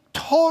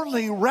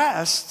totally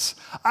rests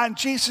on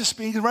Jesus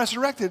being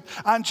resurrected,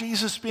 on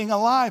Jesus being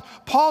alive.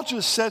 Paul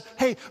just said,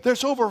 hey,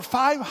 there's over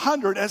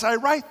 500, as I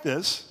write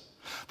this,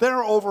 there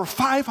are over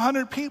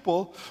 500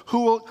 people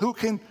who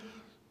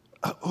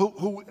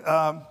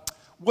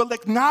will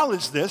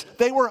acknowledge this.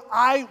 They were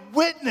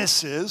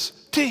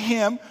eyewitnesses to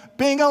him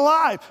being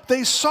alive.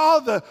 They saw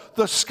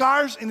the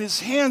scars in his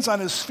hands,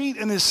 on his feet,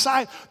 and his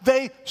side.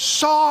 They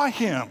saw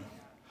him.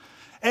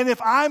 And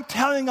if I'm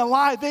telling a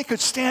lie, they could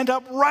stand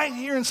up right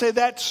here and say,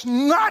 that's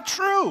not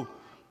true.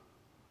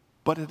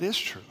 But it is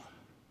true.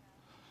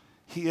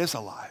 He is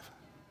alive.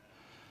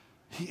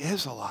 He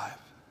is alive.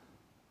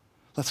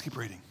 Let's keep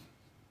reading.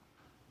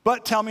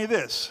 But tell me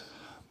this.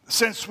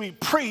 Since we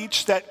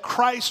preach that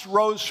Christ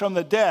rose from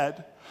the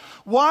dead,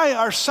 why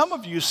are some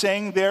of you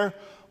saying there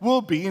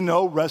will be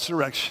no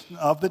resurrection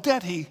of the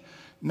dead? He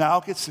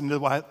now gets into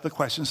the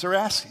questions they're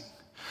asking.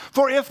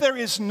 For if there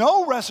is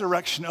no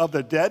resurrection of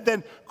the dead,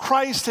 then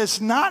Christ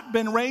has not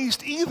been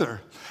raised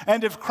either.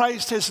 And if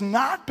Christ has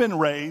not been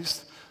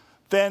raised,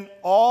 then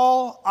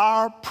all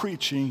our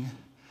preaching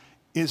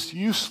is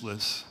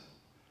useless,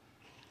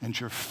 and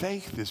your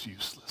faith is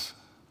useless.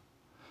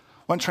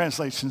 One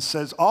translation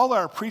says, all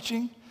our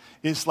preaching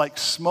is like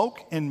smoke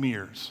and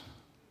mirrors.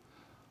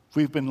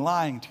 We've been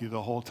lying to you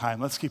the whole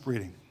time. Let's keep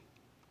reading.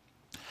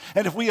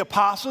 And if we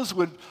apostles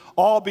would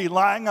all be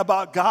lying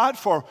about God,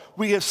 for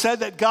we have said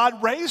that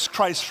God raised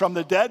Christ from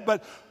the dead,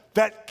 but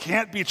that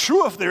can't be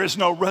true if there is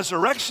no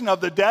resurrection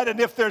of the dead. And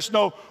if there's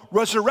no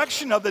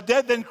resurrection of the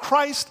dead, then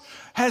Christ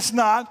has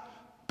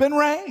not been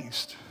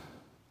raised.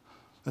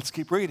 Let's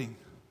keep reading.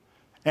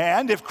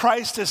 And if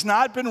Christ has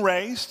not been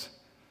raised,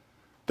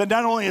 then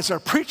not only is our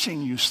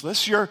preaching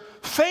useless, your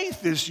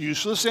faith is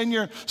useless, and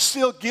you're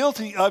still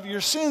guilty of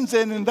your sins.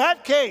 And in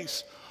that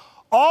case,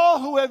 all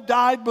who have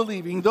died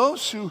believing,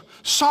 those who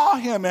saw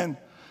him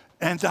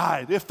and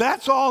died, if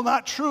that's all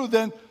not true,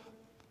 then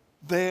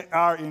they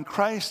are in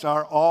Christ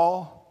are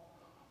all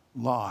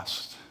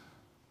lost.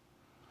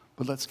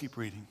 But let's keep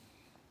reading.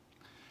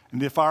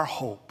 And if our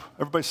hope,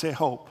 everybody say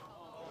hope.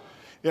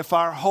 If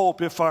our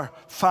hope, if our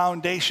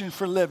foundation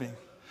for living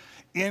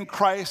in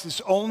Christ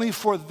is only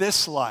for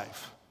this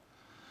life,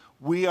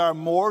 we are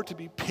more to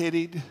be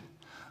pitied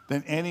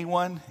than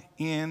anyone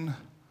in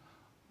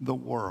the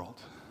world.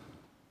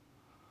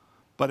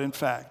 But in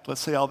fact,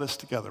 let's say all this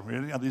together.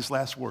 Ready? These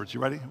last words. You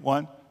ready?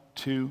 1,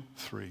 2,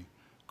 3.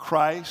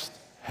 Christ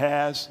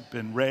has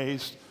been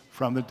raised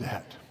from the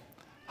dead.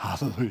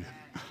 Hallelujah.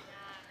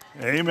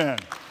 Amen.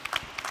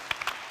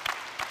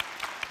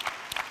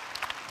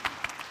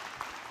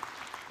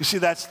 You see,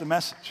 that's the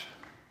message.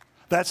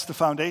 That's the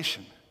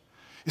foundation.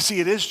 You see,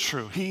 it is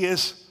true. He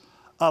is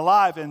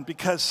alive, and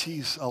because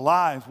he's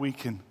alive, we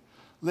can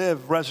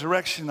live.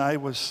 Resurrection, I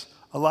was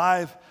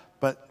alive,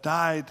 but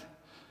died,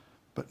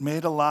 but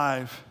made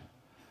alive,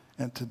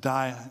 and to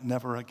die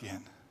never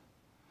again.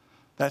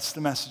 That's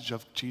the message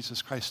of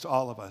Jesus Christ to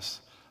all of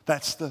us.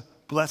 That's the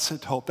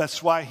blessed hope.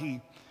 That's why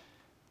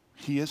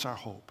he is our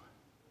hope.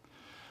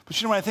 But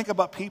you know, when I think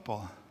about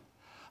people,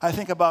 I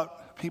think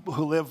about people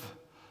who live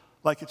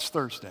like it's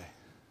Thursday.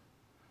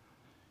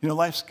 You know,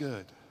 life's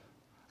good.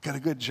 Got a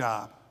good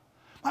job.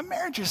 My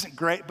marriage isn't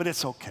great, but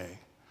it's okay.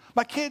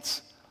 My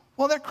kids,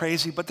 well, they're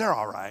crazy, but they're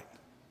all right.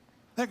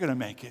 They're going to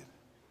make it.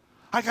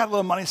 I got a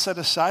little money set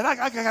aside.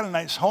 I got a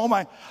nice home.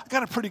 I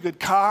got a pretty good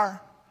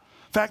car.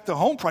 In fact, the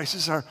home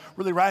prices are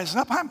really rising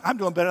up. I'm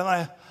doing better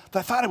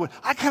I thought it would.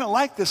 I kind of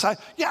like this.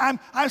 I'm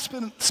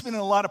spinning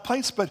a lot of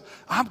plates, but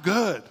I'm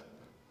good.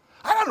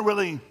 I don't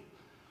really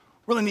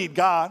need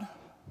God.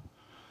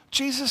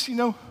 Jesus,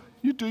 you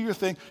do your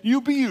thing.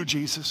 You be you,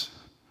 Jesus.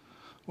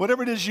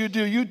 Whatever it is you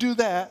do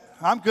that.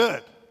 I'm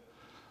good.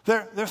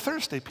 They're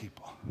Thursday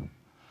people.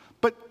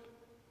 But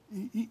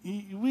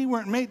we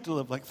weren't made to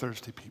live like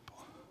Thursday people.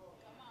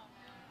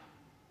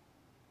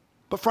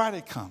 But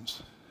Friday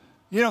comes.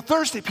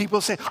 Thursday people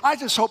say, I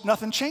just hope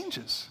nothing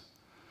changes.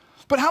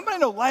 But how many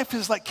know life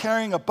is like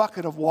carrying a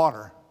bucket of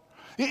water?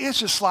 It's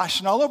just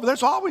sloshing all over.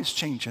 There's always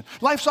changing.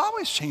 Life's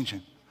always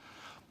changing.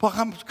 But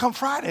come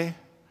Friday,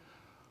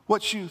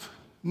 what you've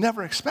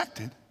never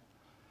expected,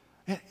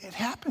 it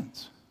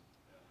happens.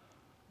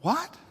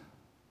 What?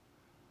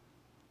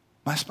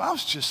 My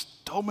spouse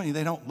just told me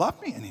they don't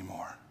love me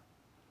anymore.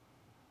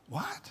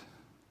 What?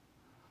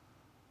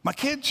 My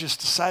kids just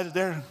decided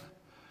they're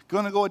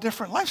going to go a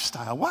different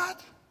lifestyle.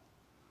 What?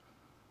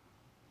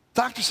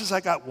 Doctor says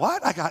I got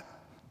what? I got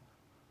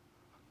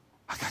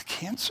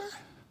cancer?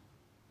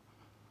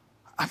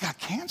 I got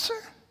cancer?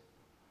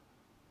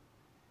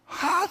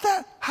 How'd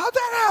that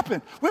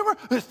happen?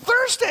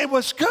 Thursday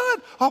was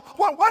good. Oh,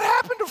 what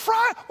happened to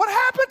Friday? What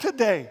happened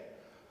today?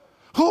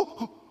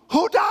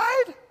 Who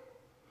died?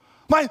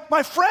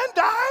 My friend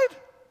died?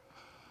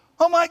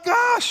 Oh my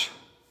gosh.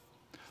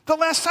 The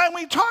last time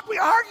we talked, we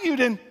argued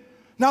and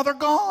now they're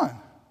gone.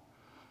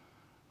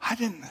 I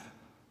didn't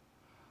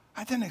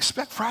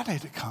expect Friday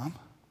to come.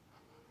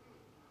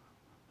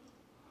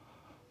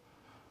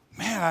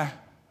 Man,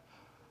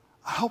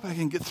 I hope I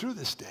can get through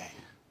this day.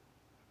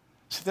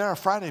 See, there are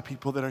Friday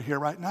people that are here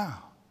right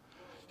now.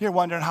 You're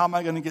wondering, how am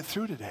I going to get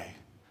through today?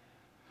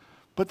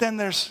 But then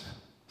there's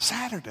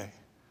Saturday.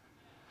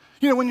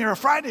 When you're a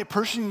Friday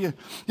person, you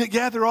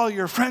gather all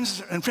your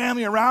friends and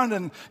family around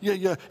and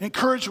you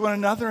encourage one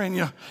another and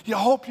you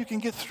hope you can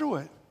get through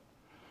it.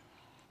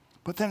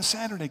 But then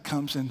Saturday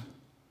comes and,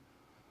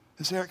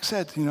 as Eric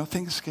said,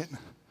 things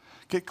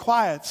get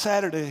quiet.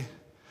 Saturday,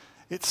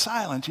 it's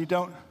silent. You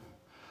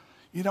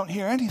don't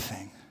hear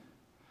anything.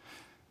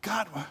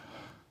 God,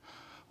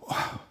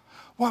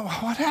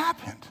 what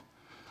happened?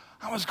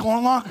 I was going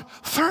along.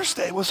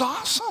 Thursday was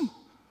awesome.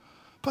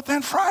 But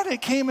then Friday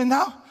came and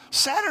now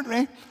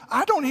Saturday,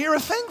 I don't hear a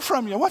thing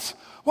from you.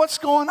 What's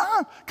going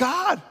on?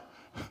 God,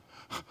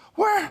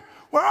 where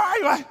are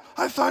you?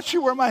 I thought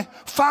you were my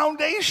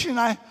foundation.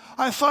 I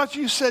thought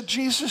you said,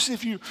 Jesus,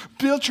 if you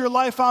built your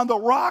life on the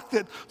rock,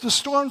 that the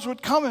storms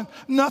would come and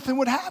nothing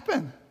would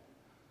happen.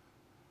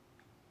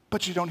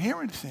 But you don't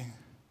hear anything.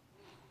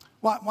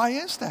 Why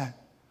is that?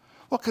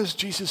 Well, because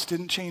Jesus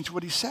didn't change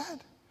what he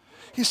said.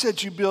 He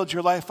said, you build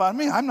your life on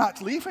me. I'm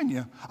not leaving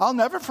you. I'll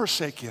never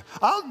forsake you.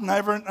 I'll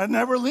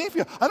never leave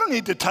you. I don't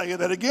need to tell you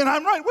that again.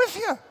 I'm right with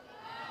you.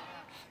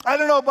 I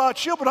don't know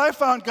about you, but I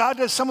found God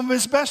does some of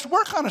his best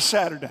work on a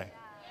Saturday.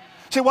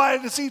 Say, why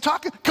is he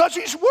talking? Because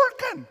he's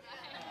working.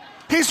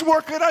 He's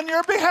working on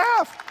your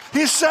behalf.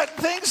 He's setting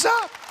things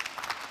up.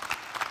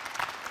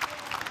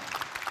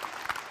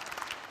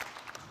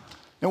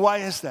 And why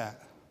is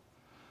that?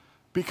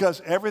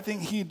 Because everything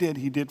he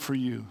did for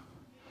you.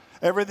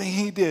 Everything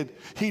he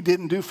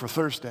didn't do for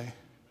Thursday.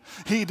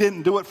 He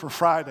didn't do it for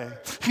Friday.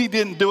 He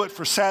didn't do it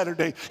for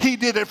Saturday. He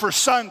did it for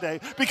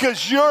Sunday,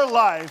 because your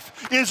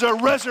life is a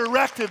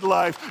resurrected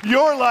life.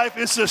 Your life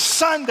is a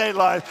Sunday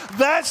life.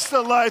 That's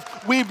the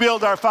life we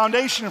build our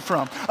foundation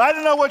from. I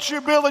don't know what you're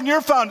building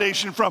your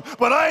foundation from,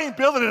 but I ain't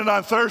building it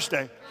on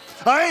Thursday.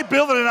 I ain't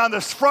building it on the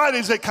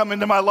Fridays that come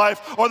into my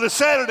life or the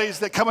Saturdays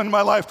that come into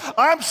my life.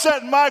 I'm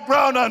setting my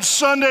ground on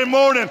Sunday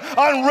morning,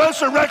 on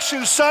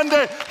Resurrection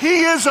Sunday.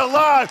 He is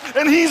alive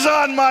and he's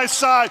on my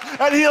side,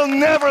 and he'll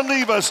never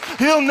leave us.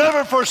 He'll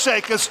never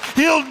forsake us.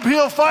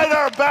 He'll fight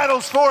our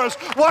battles for us.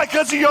 Why?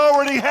 Because he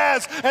already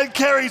has and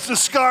carries the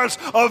scars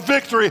of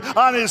victory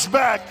on his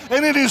back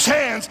and in his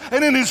hands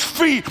and in his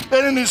feet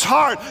and in his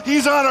heart.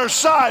 He's on our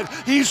side.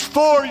 He's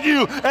for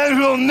you, and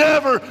he'll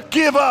never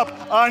give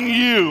up on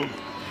you.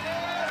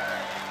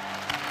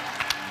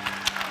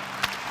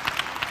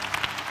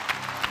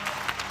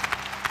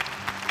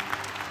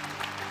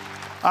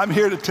 I'm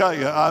here to tell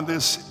you, on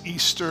this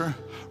Easter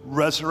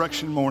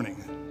resurrection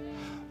morning,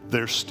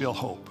 there's still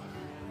hope.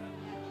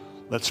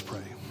 Let's pray.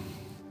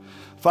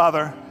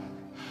 Father,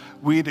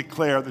 we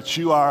declare that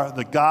you are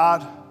the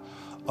God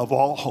of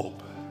all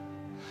hope,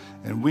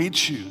 and we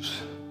choose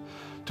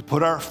to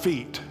put our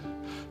feet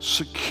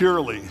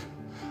securely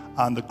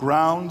on the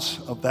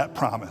grounds of that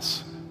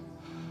promise,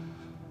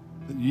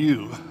 that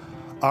you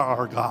are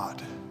our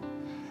God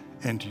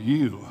and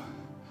you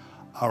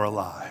are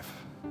alive.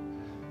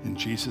 In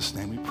Jesus'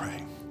 name we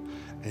pray.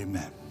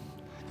 Amen.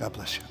 God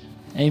bless you.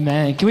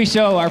 Amen. Can we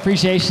show our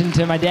appreciation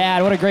to my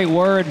dad? What a great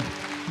word.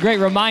 Great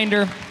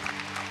reminder.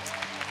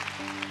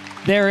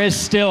 There is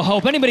still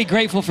hope. Anybody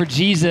grateful for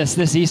Jesus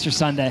this Easter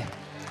Sunday?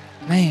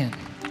 Man,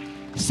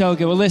 so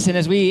good. Well, listen,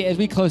 as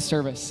we close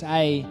service,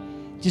 I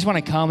just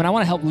want to come and I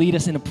want to help lead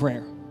us in a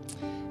prayer.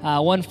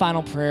 One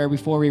final prayer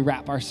before we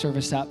wrap our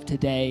service up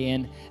today,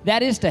 and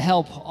that is to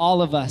help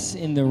all of us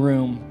in the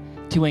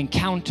room to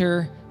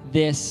encounter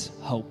this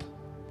hope,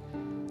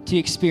 to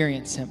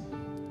experience him.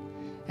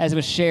 As it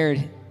was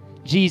shared,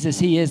 Jesus,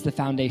 he is the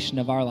foundation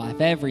of our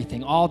life.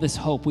 Everything, all this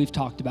hope we've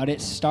talked about,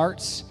 it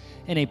starts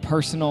in a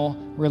personal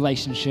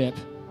relationship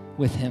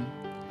with him.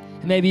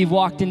 And maybe you've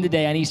walked in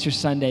today on Easter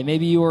Sunday.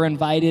 Maybe you were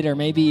invited, or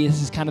maybe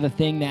this is kind of the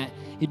thing that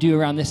you do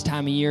around this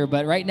time of year.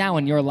 But right now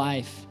in your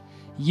life,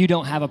 you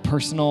don't have a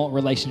personal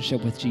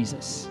relationship with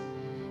Jesus.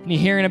 And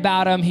you're hearing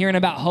about him, hearing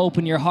about hope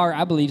in your heart,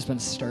 I believe has been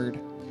stirred.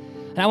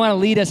 And I want to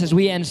lead us as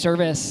we end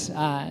service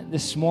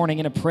this morning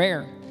in a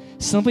prayer,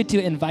 simply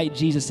to invite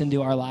Jesus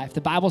into our life.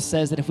 The Bible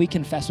says that if we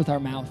confess with our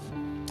mouth,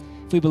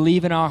 if we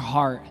believe in our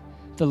heart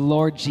the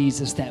Lord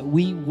Jesus, that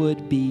we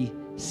would be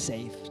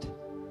saved,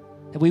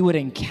 that we would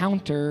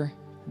encounter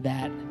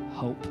that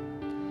hope,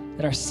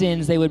 that our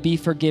sins, they would be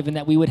forgiven,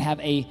 that we would have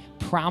a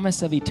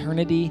promise of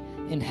eternity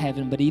in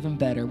heaven, but even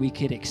better, we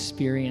could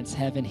experience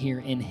heaven here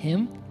in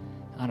him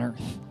on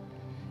earth.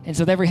 And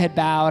so with every head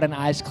bowed and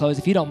eyes closed,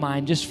 if you don't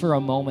mind, just for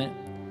a moment,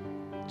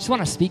 just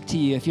want to speak to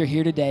you if you're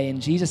here today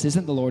and Jesus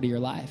isn't the Lord of your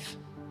life.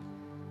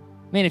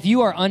 Man, if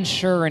you are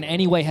unsure in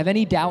any way, have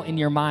any doubt in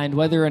your mind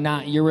whether or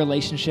not your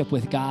relationship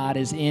with God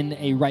is in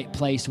a right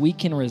place, we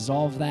can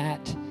resolve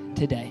that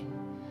today.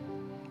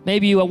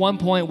 Maybe you at one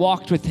point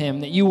walked with him,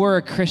 that you were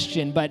a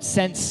Christian, but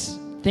since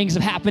things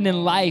have happened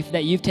in life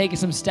that you've taken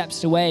some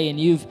steps away and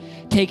you've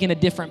taken a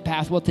different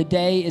path. Well,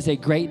 today is a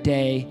great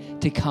day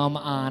to come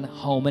on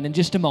home. And in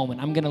just a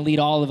moment, I'm going to lead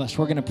all of us.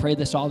 We're going to pray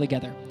this all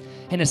together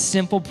in a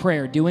simple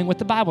prayer, doing what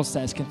the Bible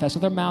says, confess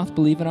with our mouth,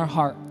 believe in our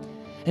heart.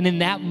 And in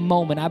that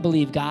moment, I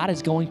believe God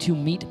is going to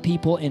meet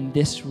people in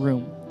this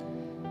room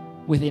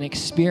with an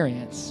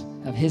experience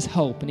of his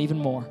hope and even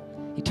more,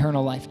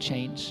 eternal life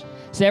change.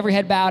 So every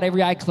head bowed,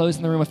 every eye closed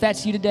in the room. If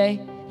that's you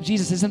today,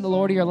 Jesus isn't the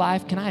Lord of your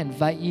life, can I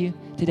invite you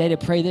today to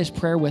pray this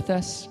prayer with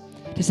us?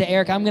 To say,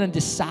 Eric, I'm going to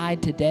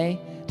decide today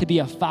to be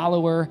a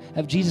follower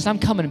of Jesus. I'm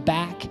coming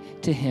back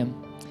to him.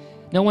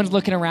 No one's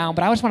looking around,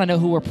 but I just want to know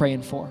who we're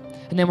praying for.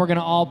 And then we're going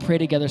to all pray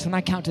together. So when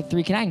I count to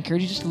 3, can I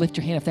encourage you just to lift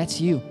your hand if that's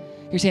you?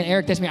 You're saying,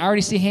 Eric, that's me. I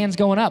already see hands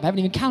going up. I haven't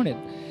even counted.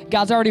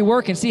 God's already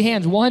working. See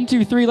hands. 1,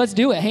 2, 3. Let's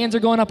do it. Hands are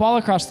going up all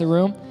across the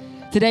room.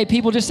 Today,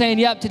 people just saying,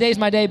 yep, today's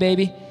my day,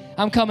 baby.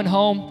 I'm coming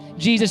home.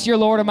 Jesus, you're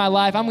Lord of my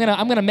life. I'm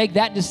gonna make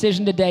that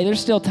decision today. There's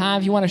still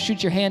time. If you want to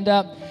shoot your hand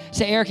up,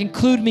 say, Eric,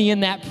 include me in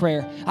that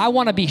prayer. I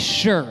want to be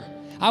sure.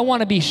 I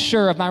want to be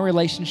sure of my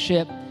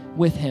relationship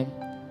with him.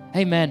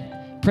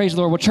 Amen. Praise the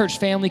Lord. Well, church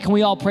family, can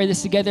we all pray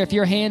this together? If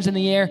your hand's in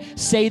the air,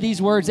 say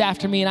these words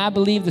after me. And I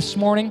believe this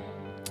morning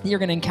you're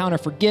going to encounter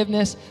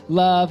forgiveness,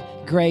 love,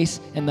 grace,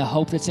 and the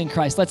hope that's in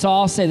Christ. Let's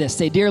all say this.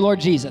 Say, dear Lord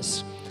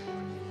Jesus,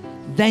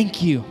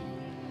 thank you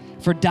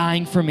for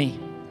dying for me.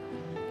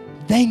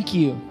 Thank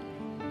you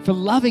for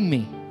loving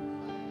me.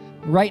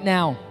 Right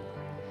now,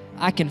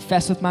 I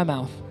confess with my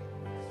mouth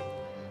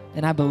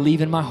and I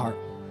believe in my heart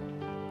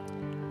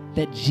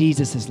that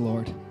Jesus is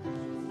Lord.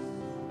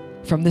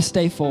 From this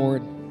day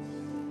forward,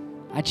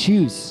 I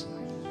choose,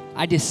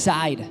 I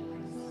decide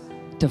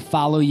to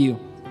follow you.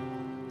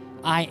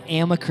 I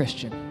am a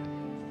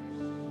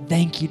Christian.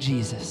 Thank you,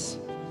 Jesus,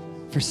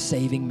 for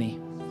saving me.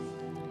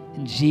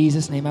 In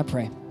Jesus' name I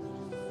pray.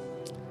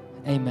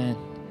 Amen.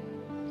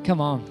 Come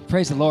on,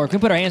 praise the Lord. Can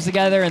we put our hands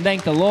together and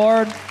thank the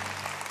Lord?